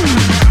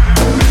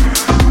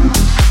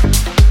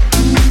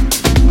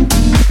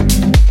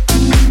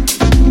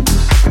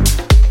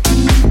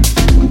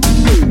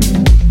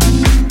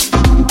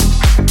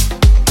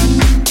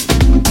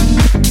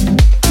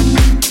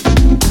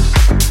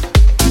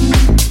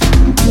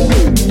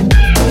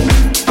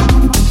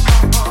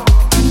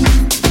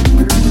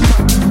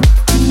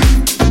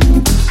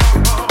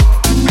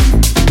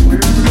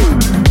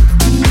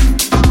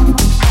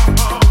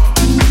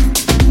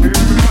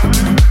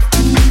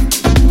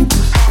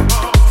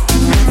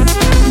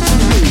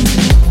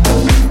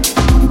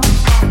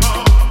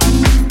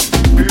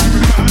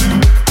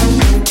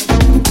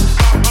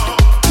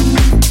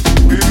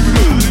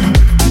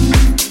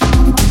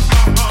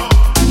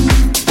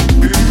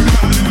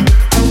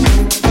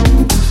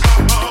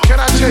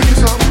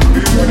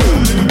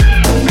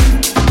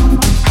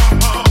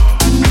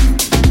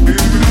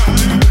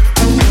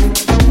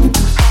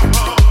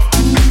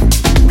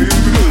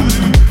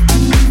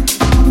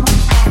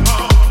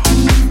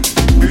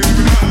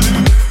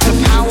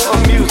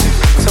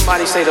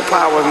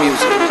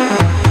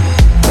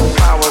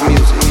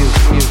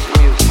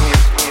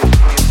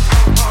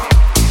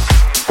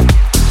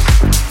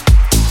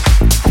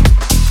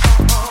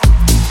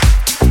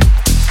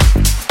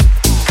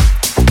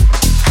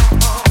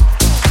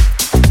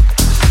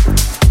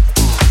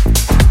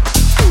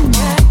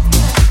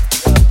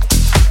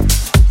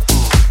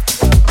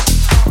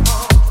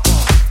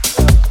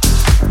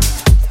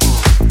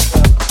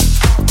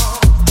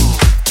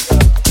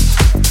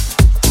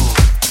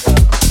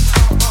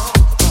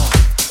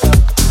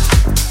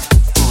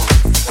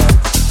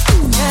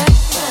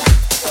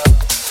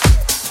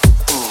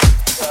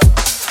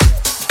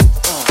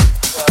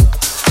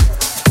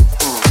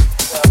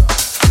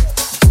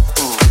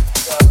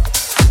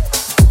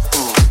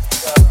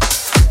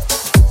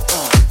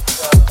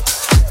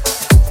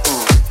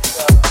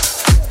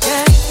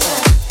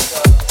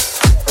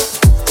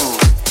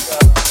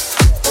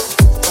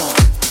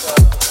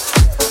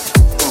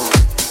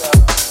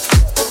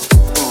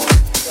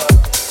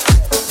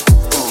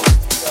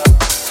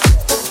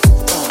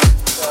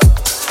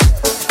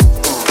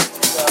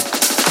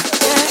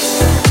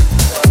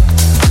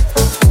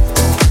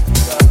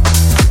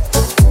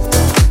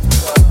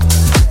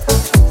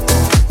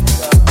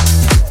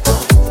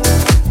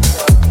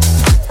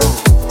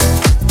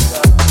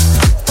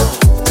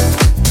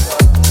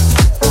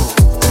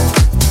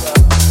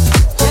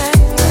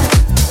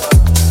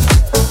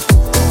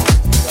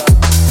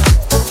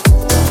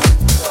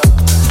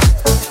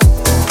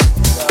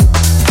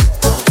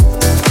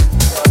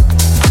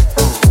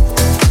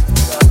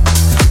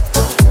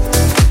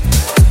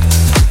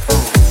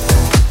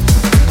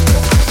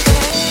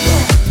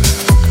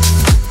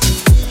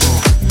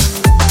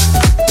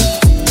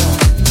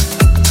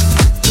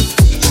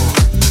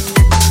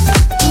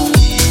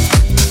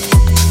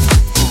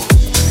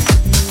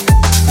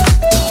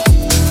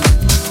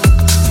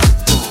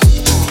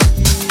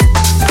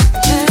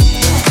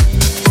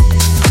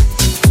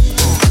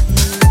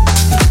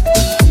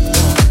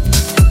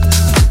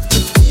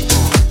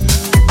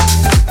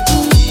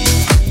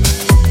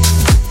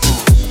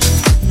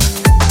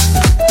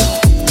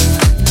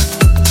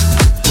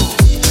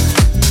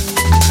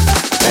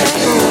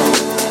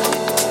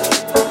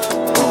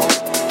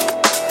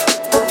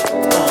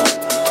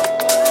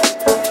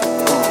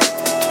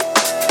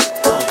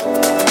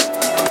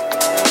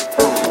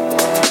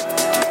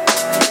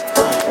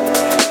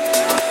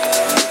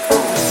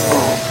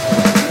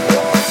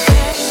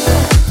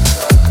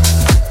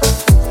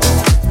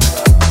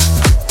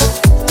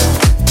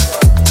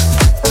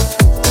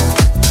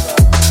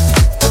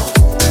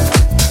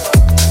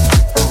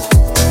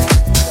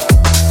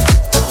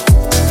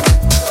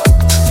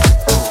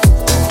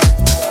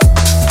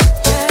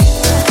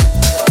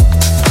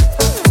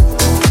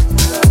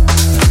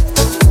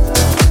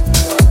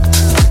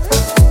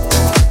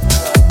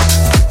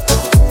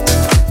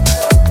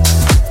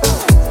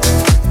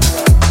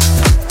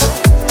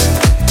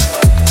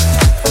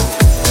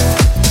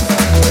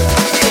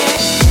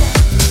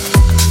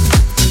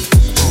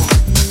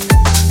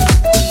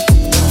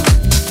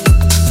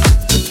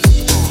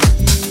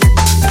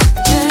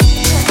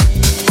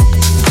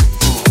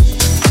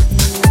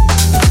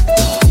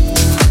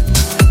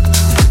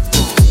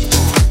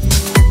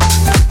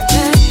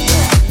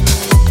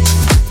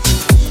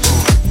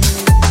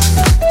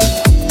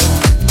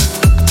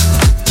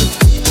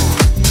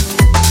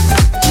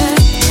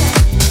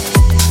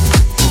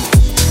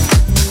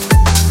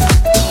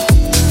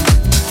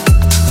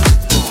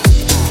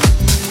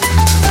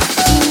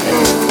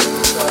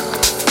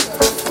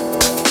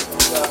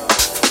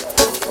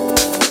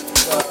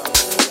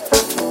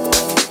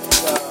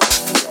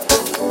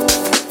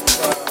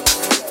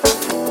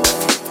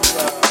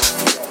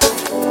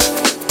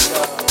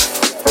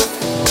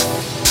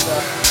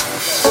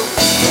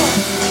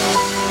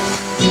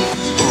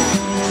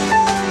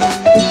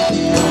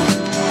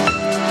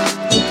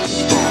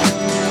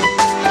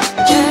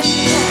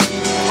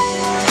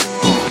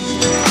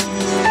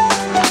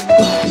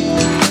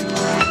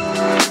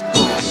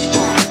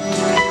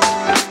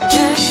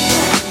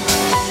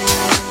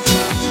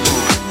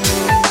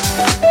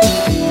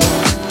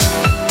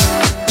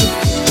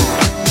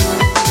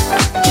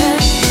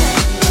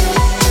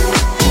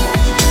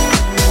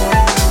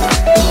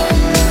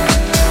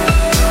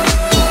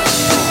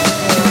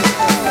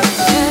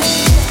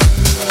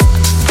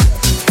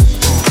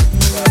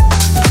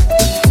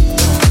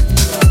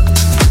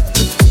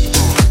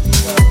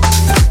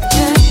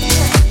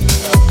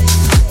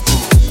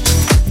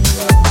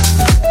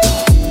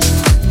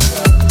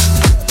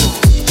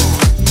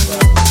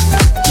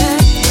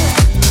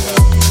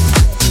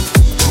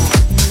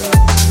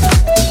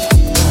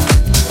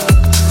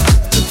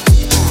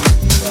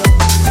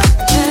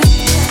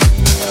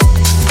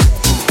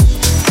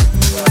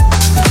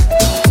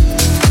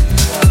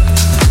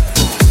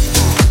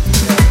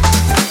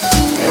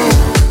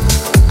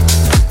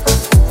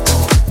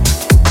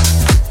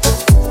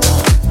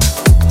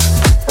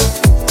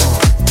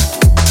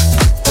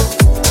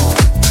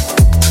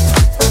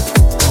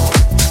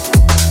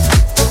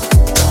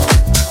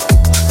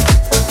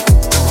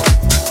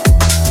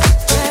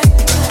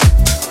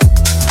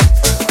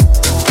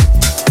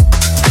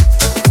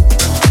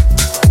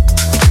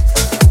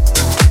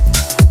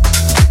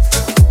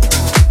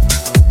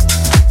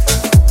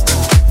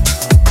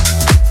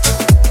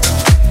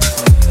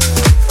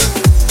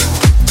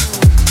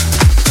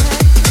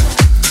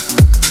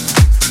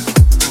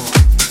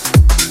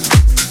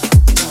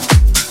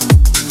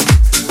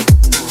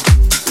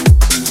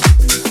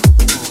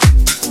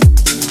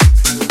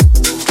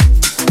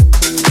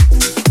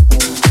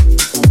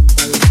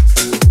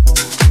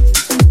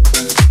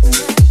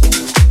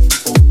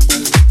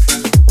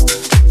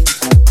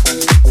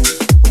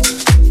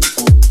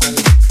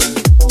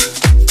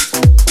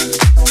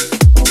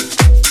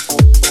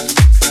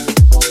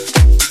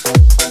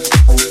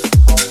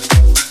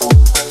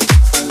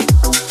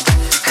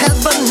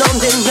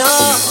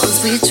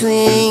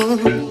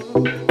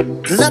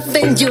 dream.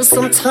 Loving you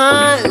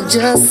sometimes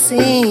just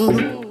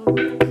seem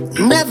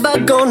never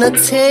gonna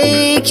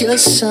take your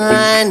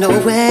shine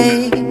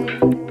away.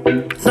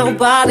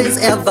 Nobody's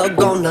ever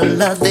gonna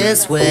love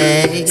this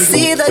way.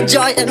 See the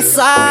joy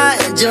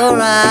inside your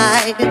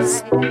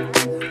eyes.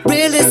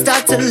 Really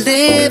start to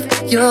live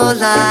your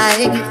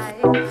life.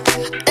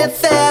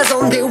 If there's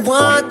only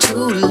one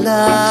true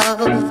love,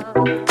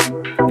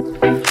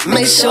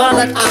 make sure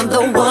that I'm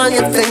the one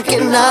you're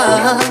thinking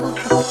of.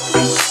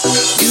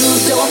 You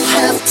don't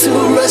have to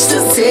rush to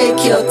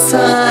take your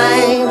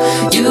time.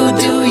 You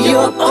do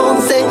your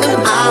own thing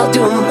and I'll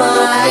do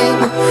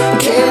mine.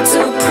 Care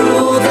to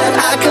prove that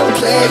I can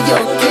play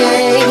your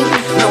game.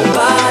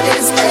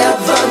 Nobody's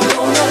ever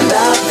gonna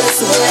love this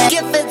way.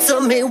 Give it to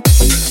me.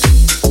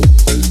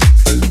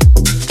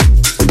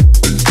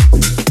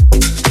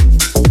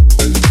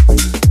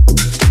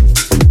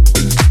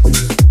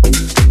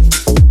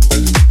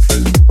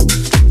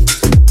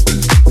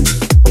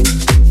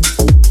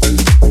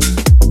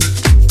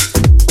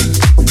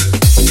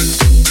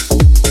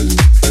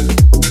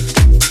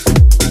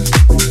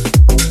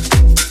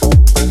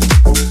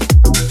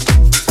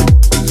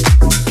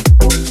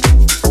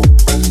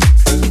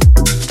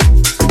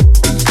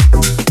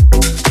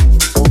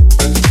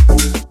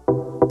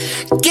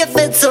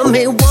 To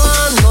me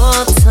one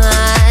more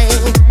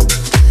time.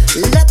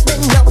 Let me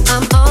know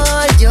I'm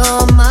on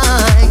your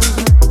mind.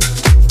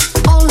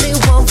 Only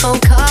one phone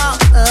call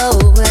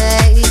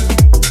away.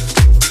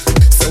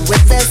 So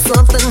if there's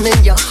something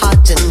in your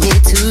heart you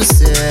need to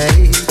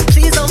say,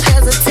 please don't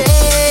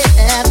hesitate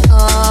at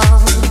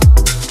all.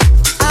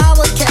 I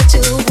will catch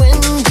you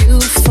when you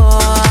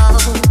fall.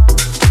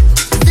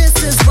 This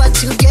is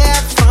what you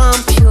get from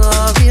pure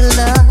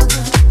love.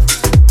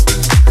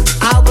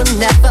 I will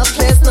never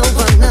place no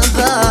one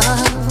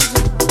above.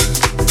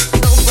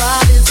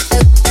 Nobody's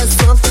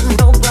something,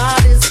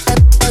 nobody's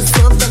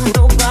something,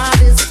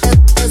 nobody's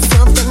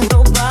something,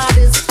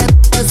 nobody's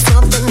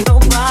something,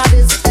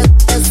 nobody's something, nobody's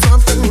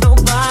something,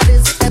 nobody's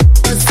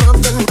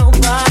something,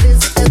 nobody's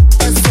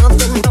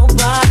something,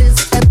 nobody's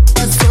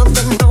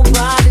something,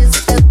 nobody's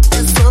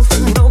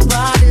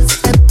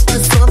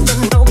something,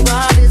 nobody's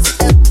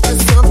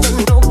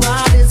something,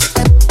 nobody's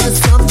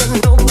something,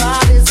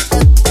 nobody's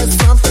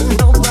something,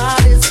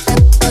 nobody's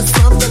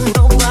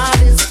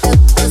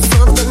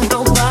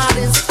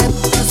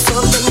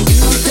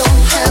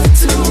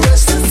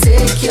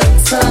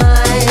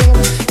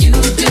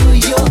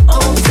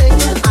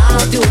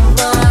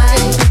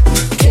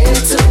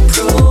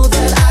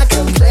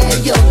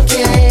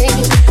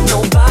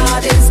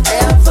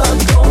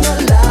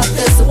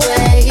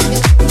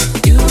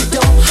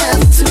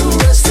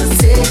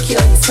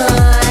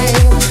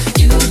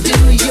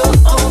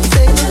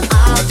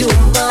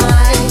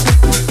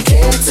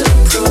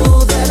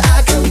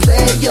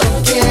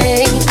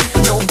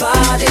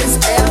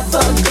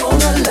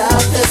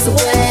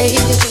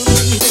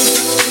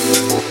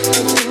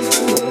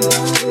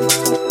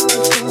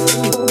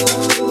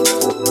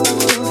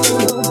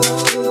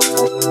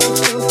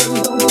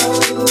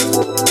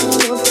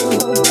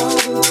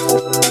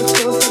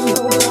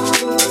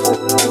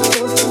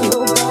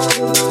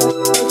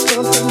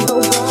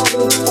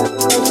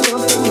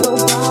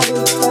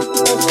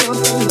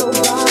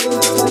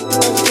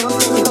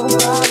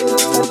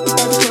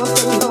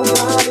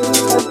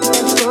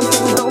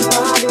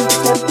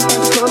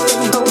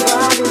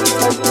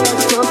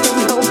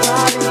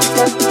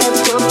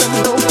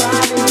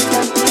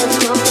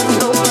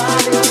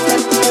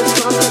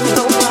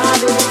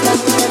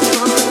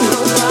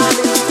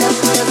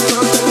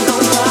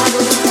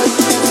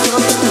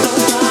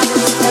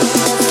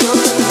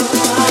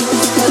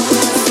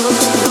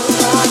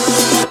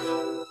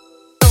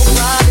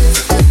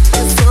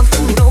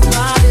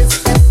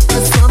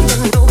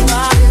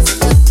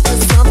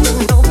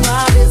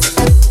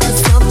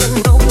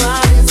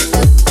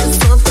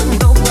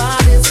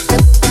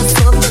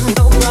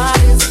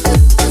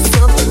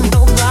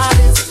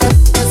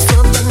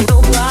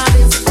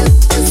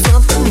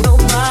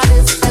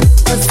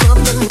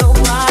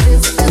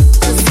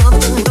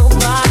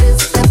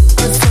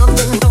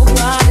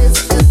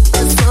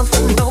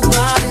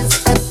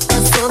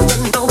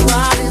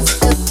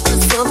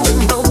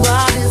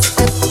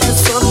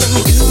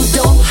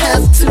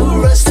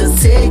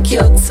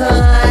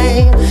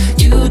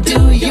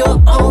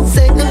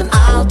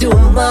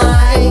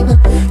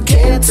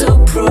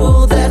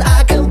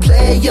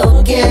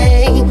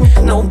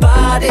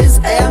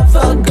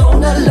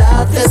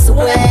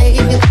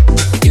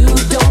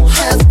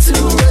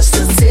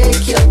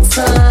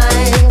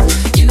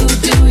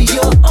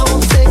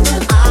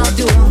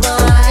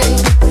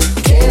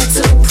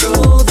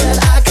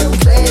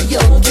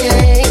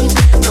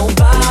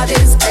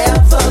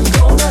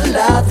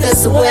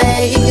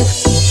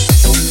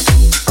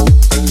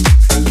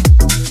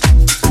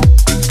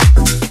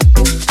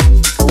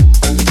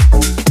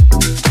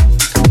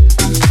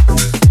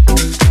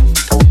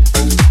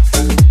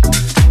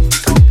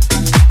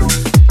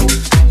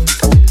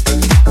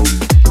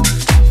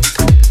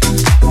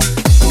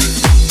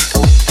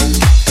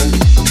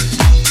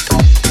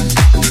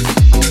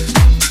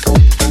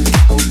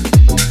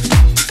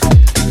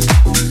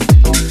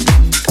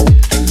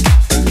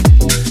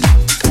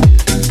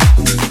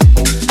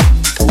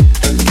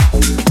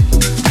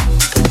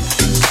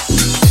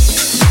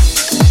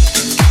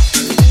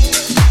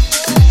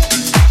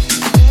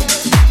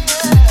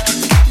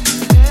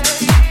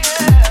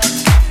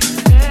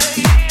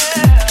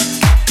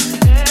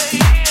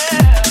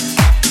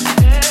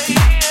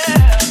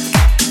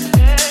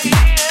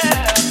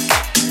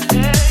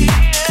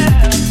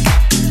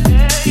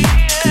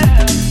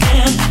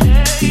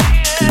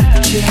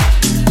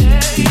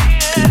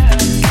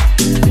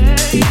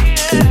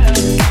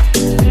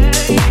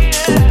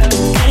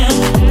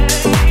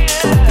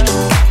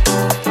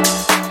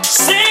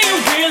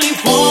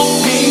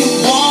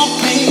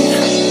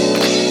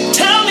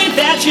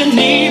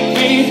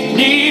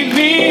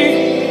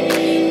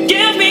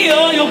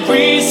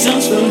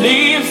reasons for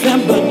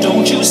leaving, but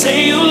don't you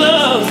say you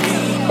love me.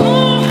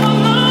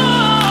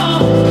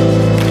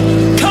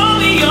 Call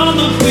me on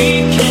the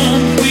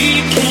weekend.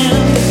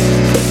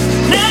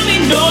 Let me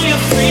know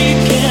you're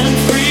freaking.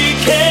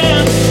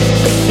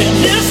 And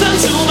listen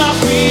to my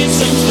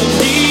reasons for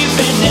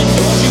leaving, and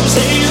don't you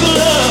say you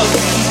love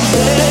me.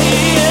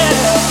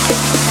 Yeah.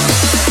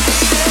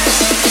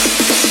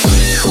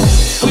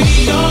 We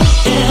don't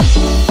end.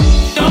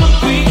 Don't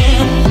we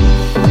end.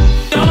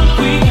 Don't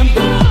we end.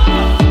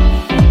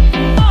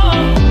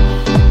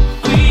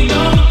 We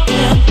don't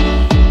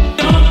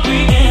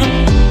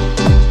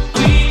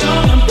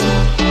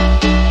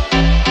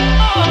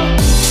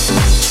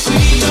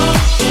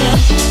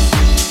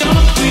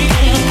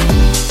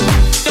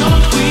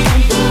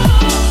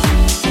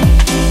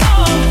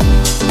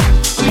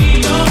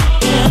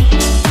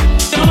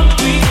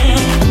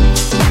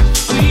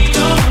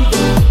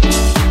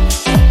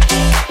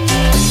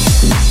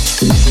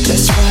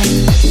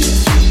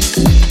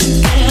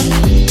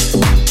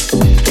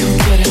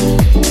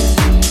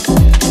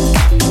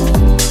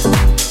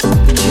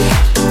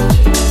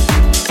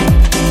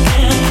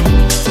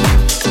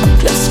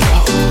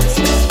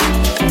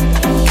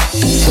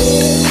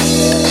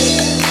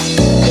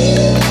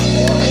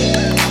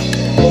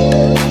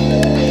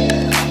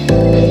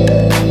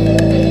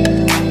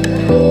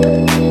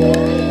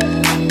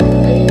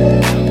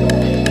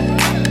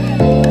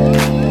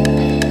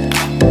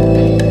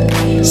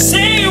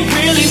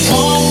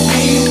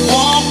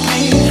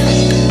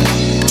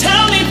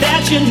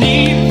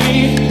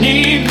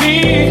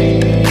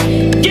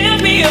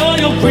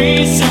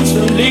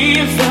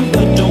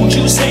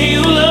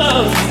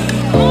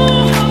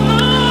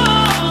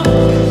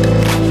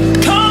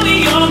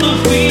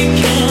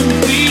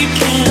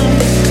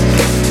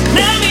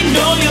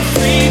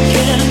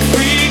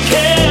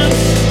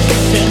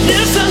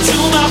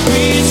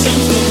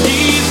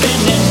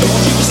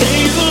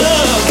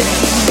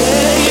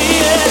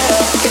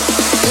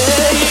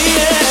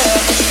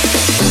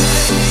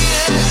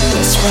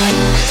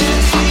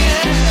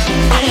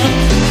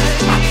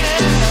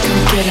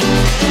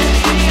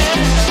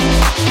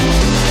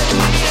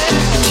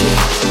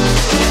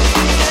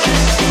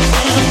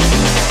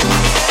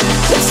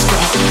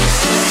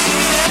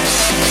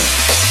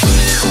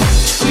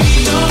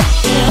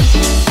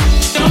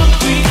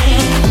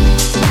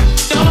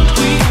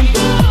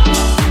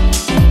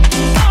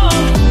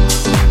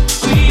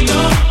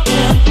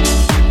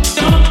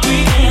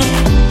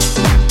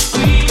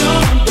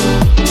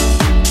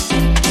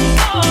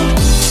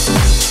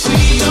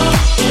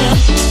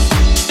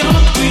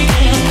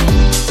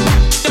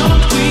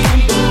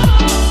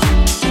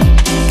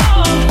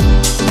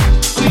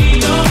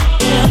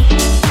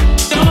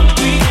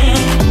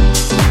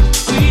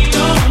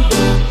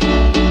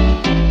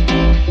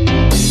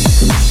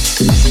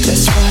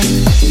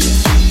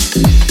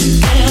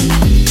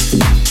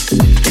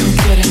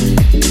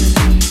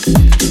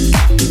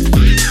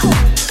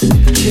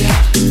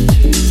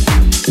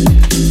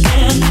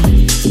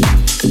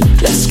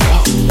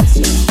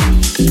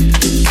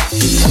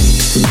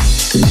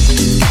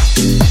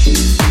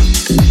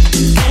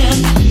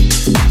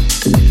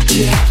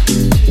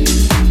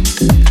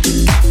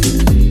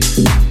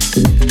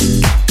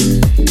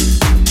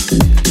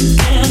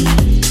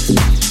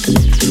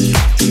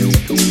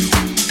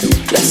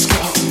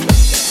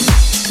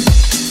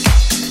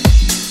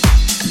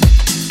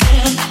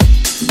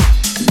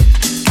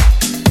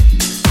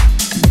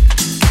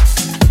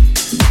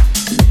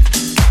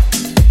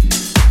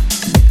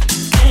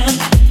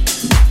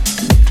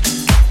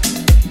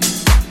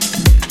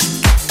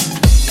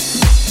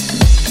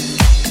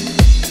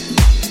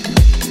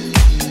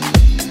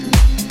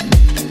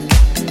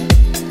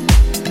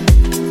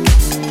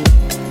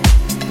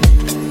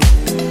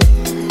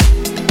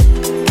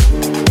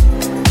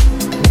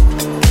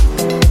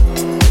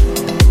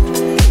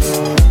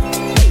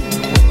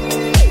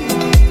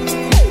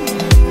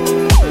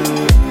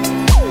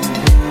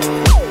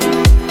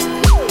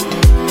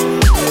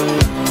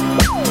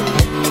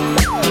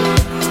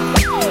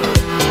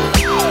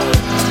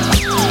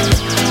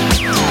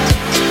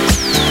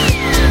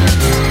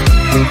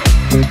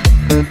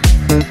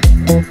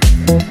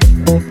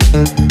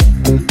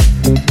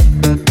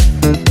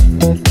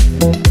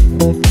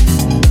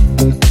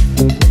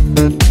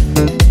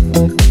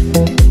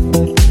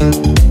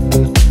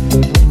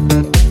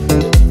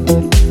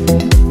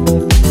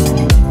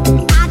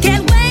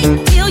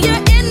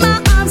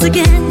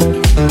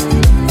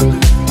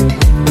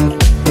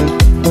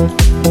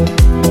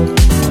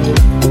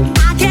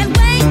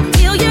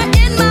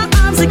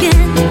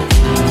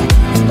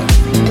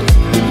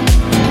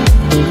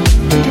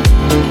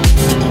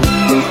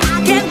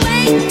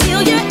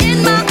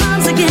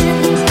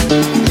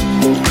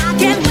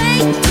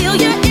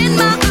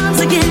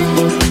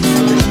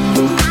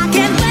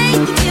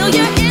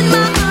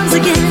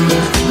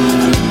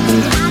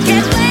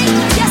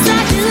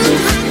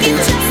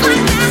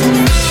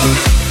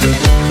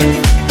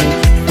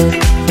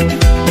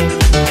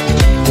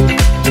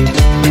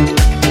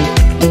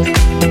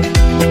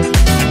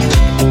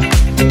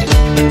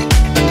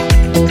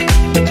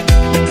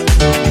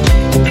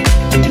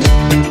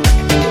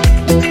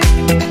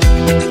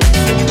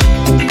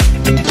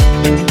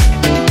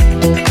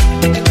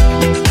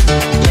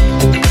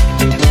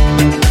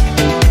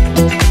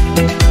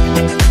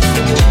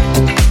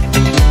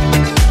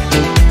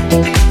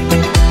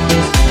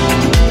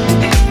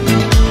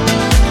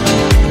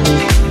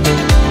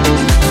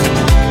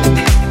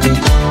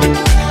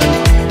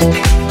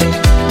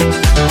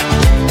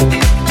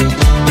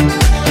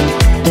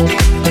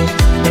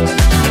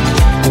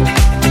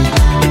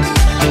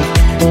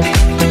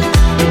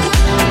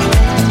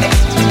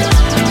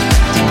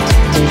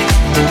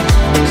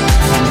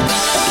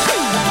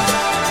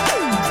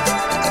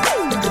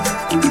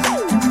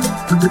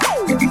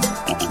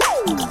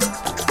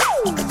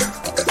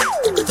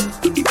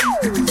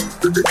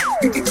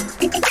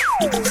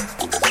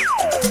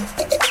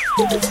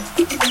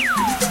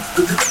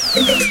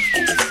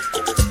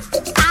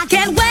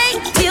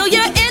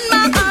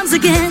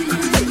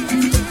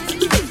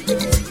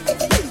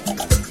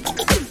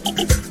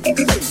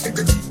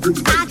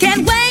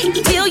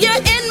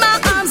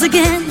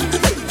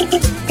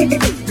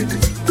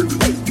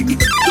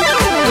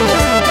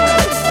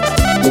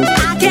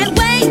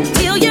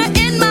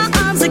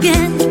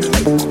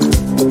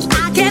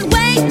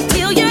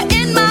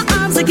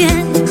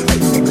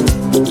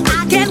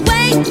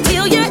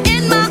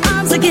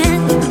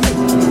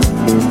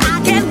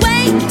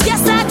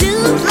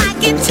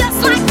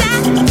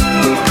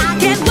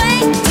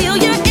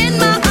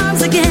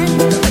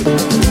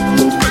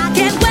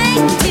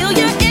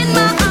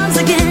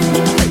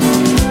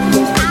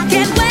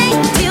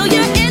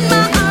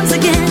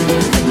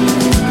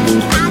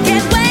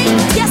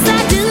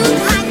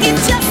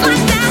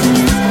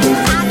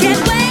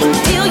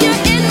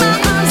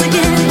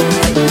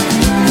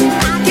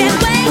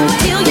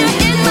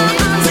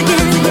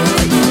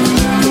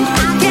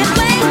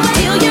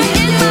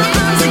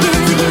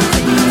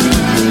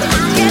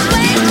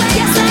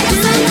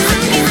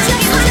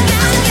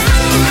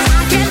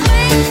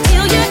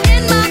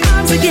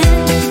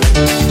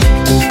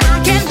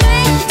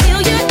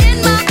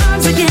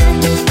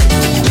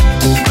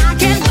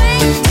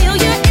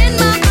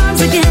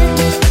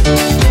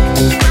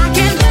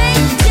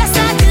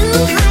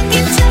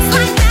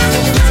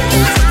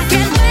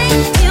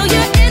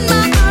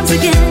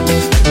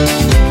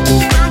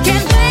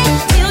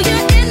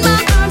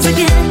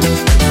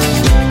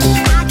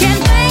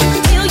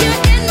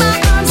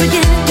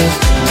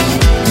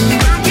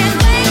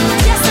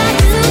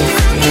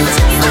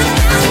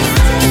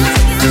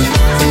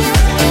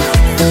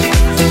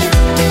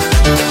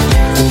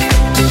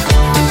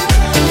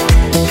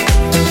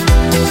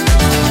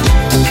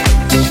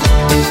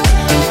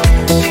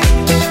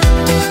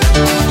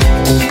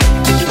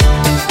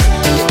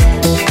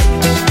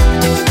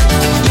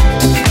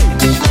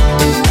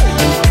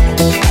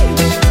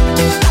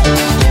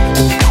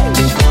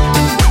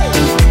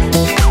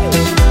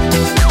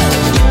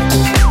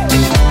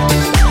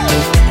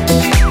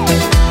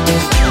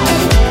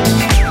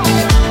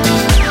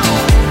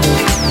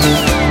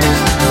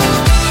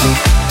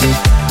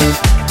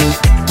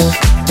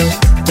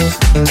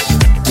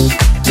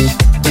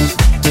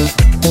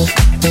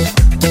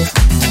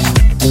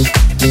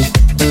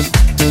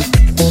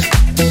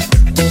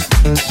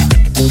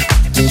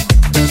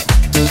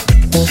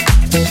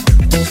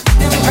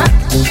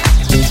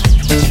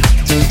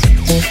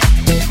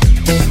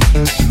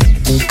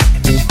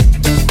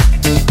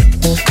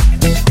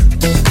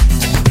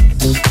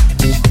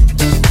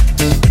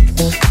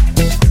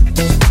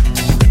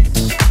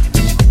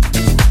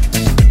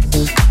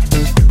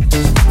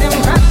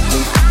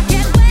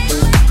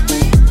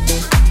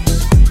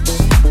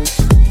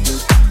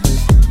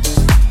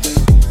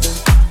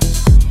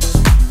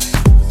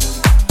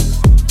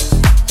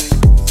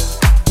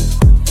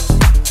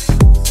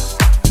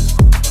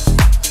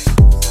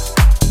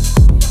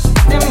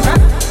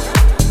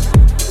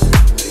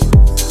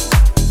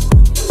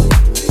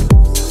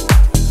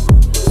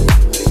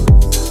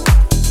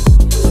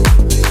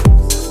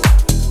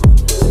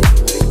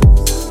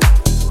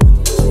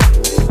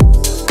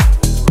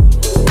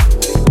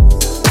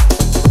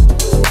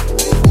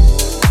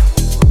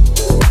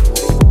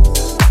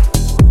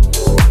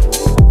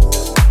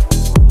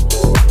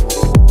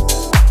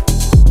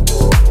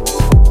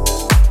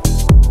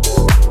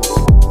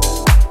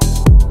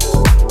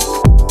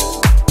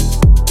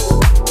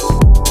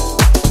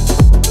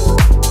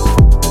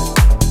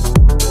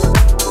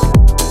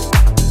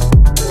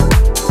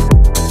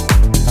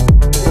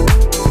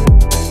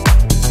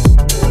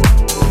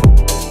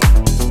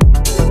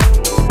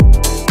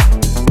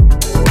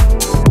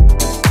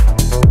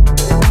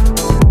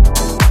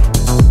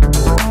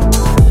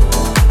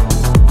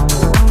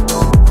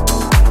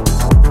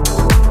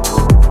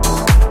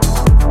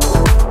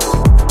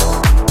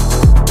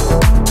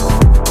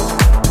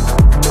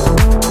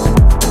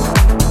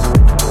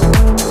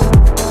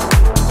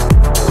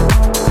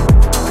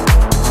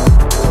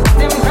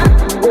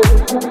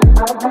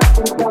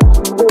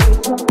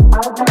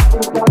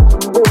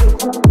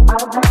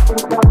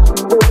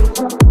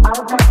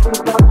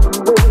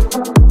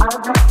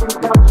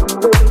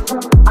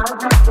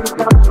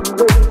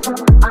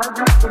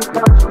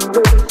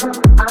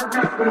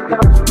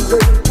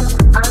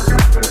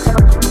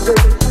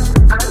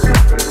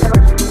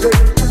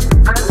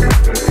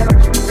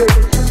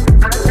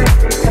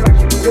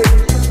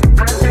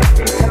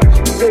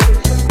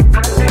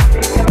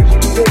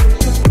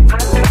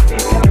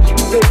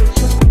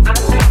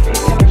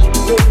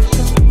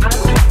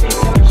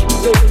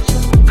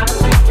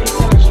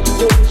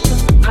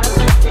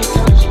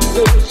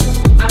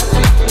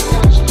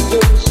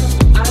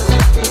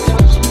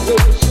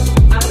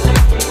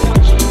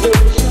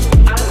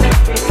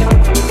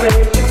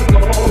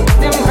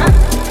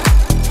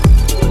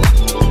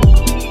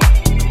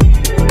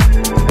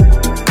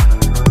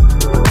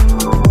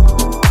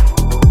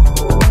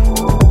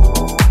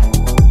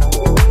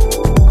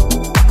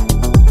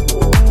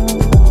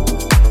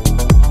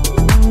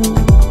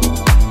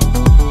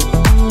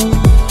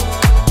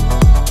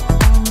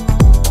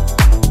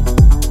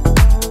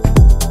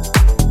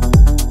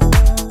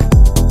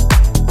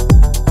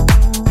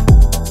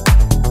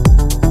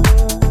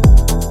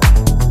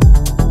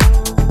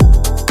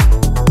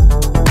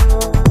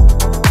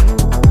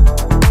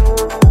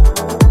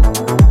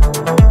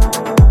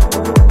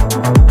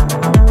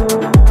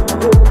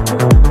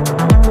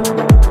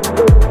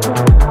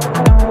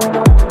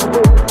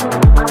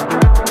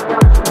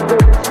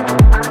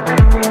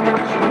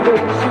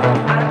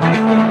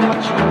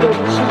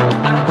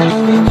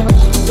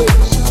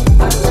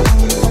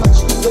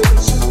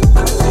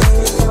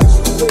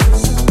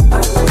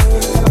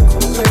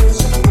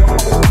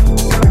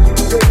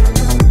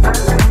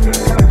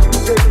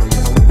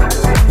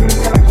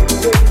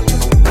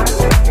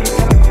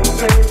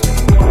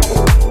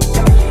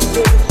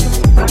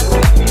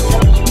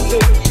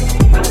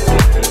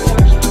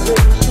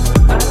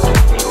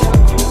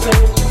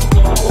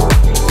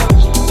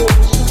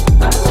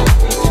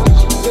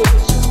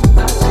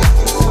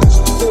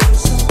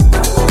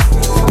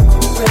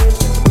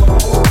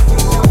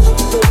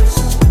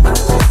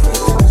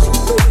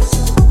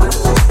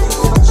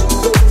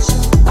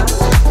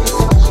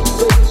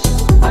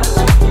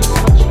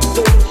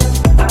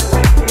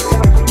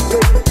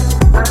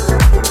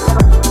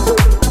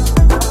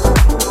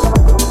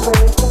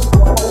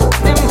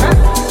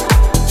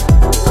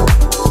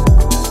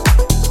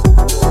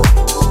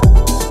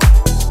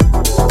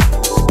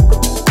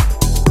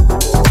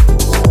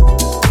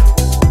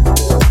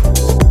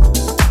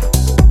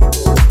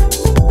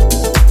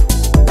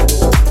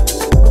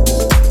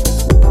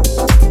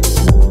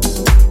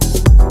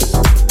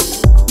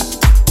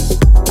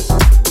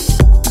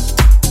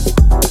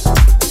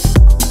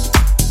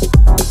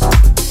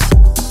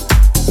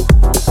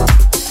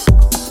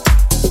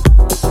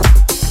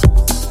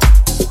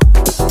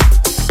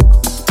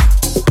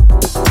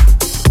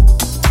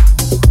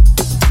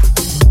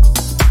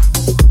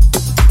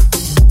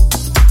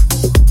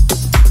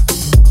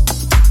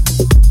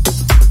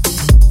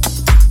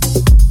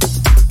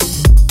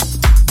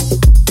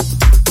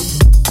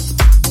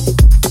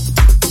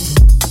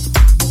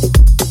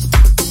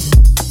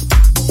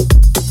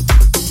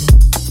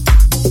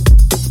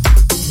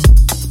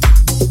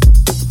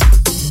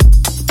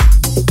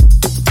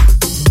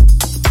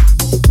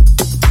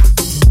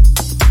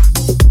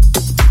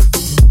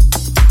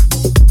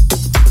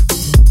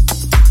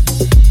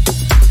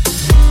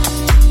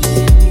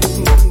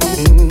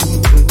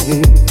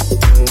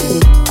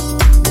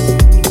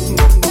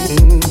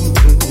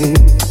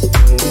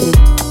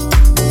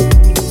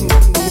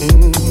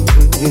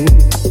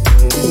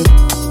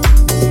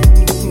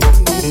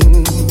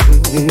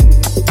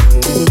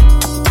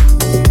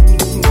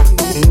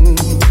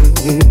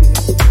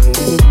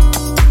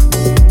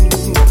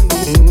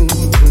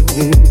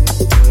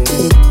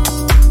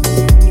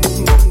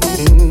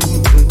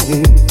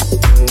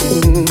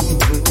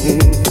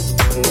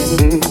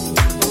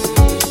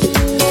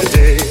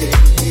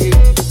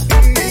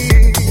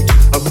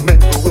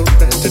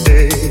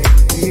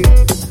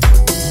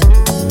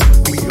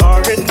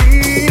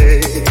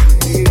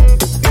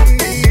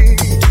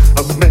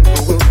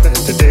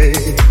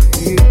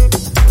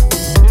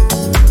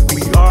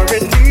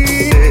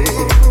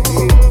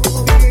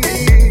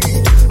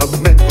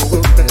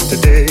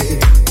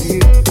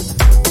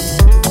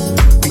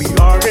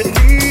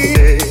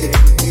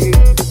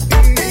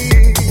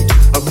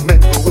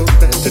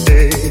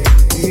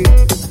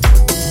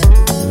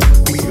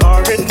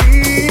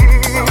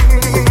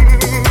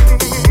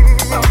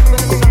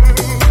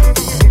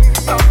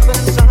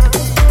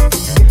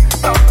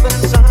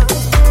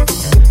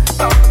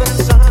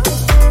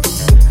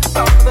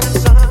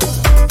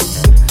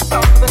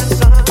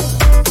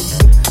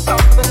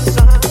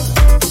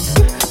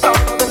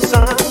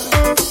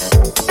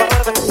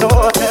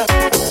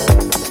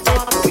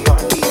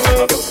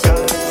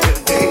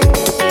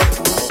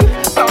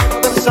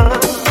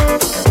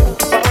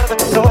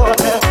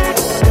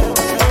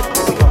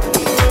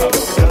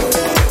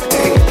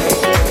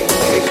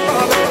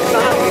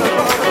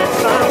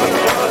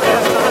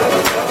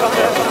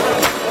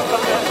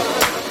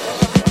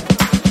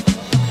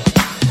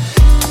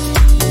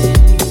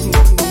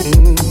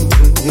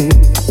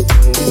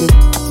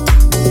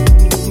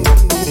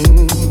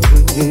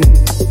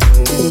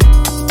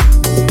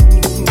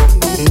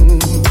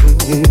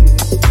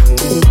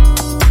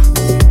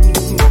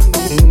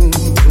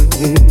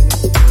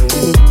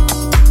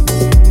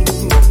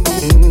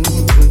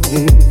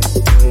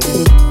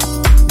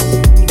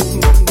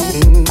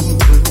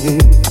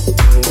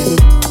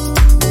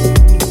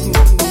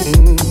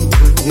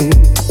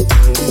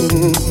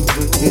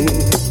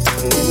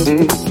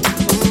Mm-hmm.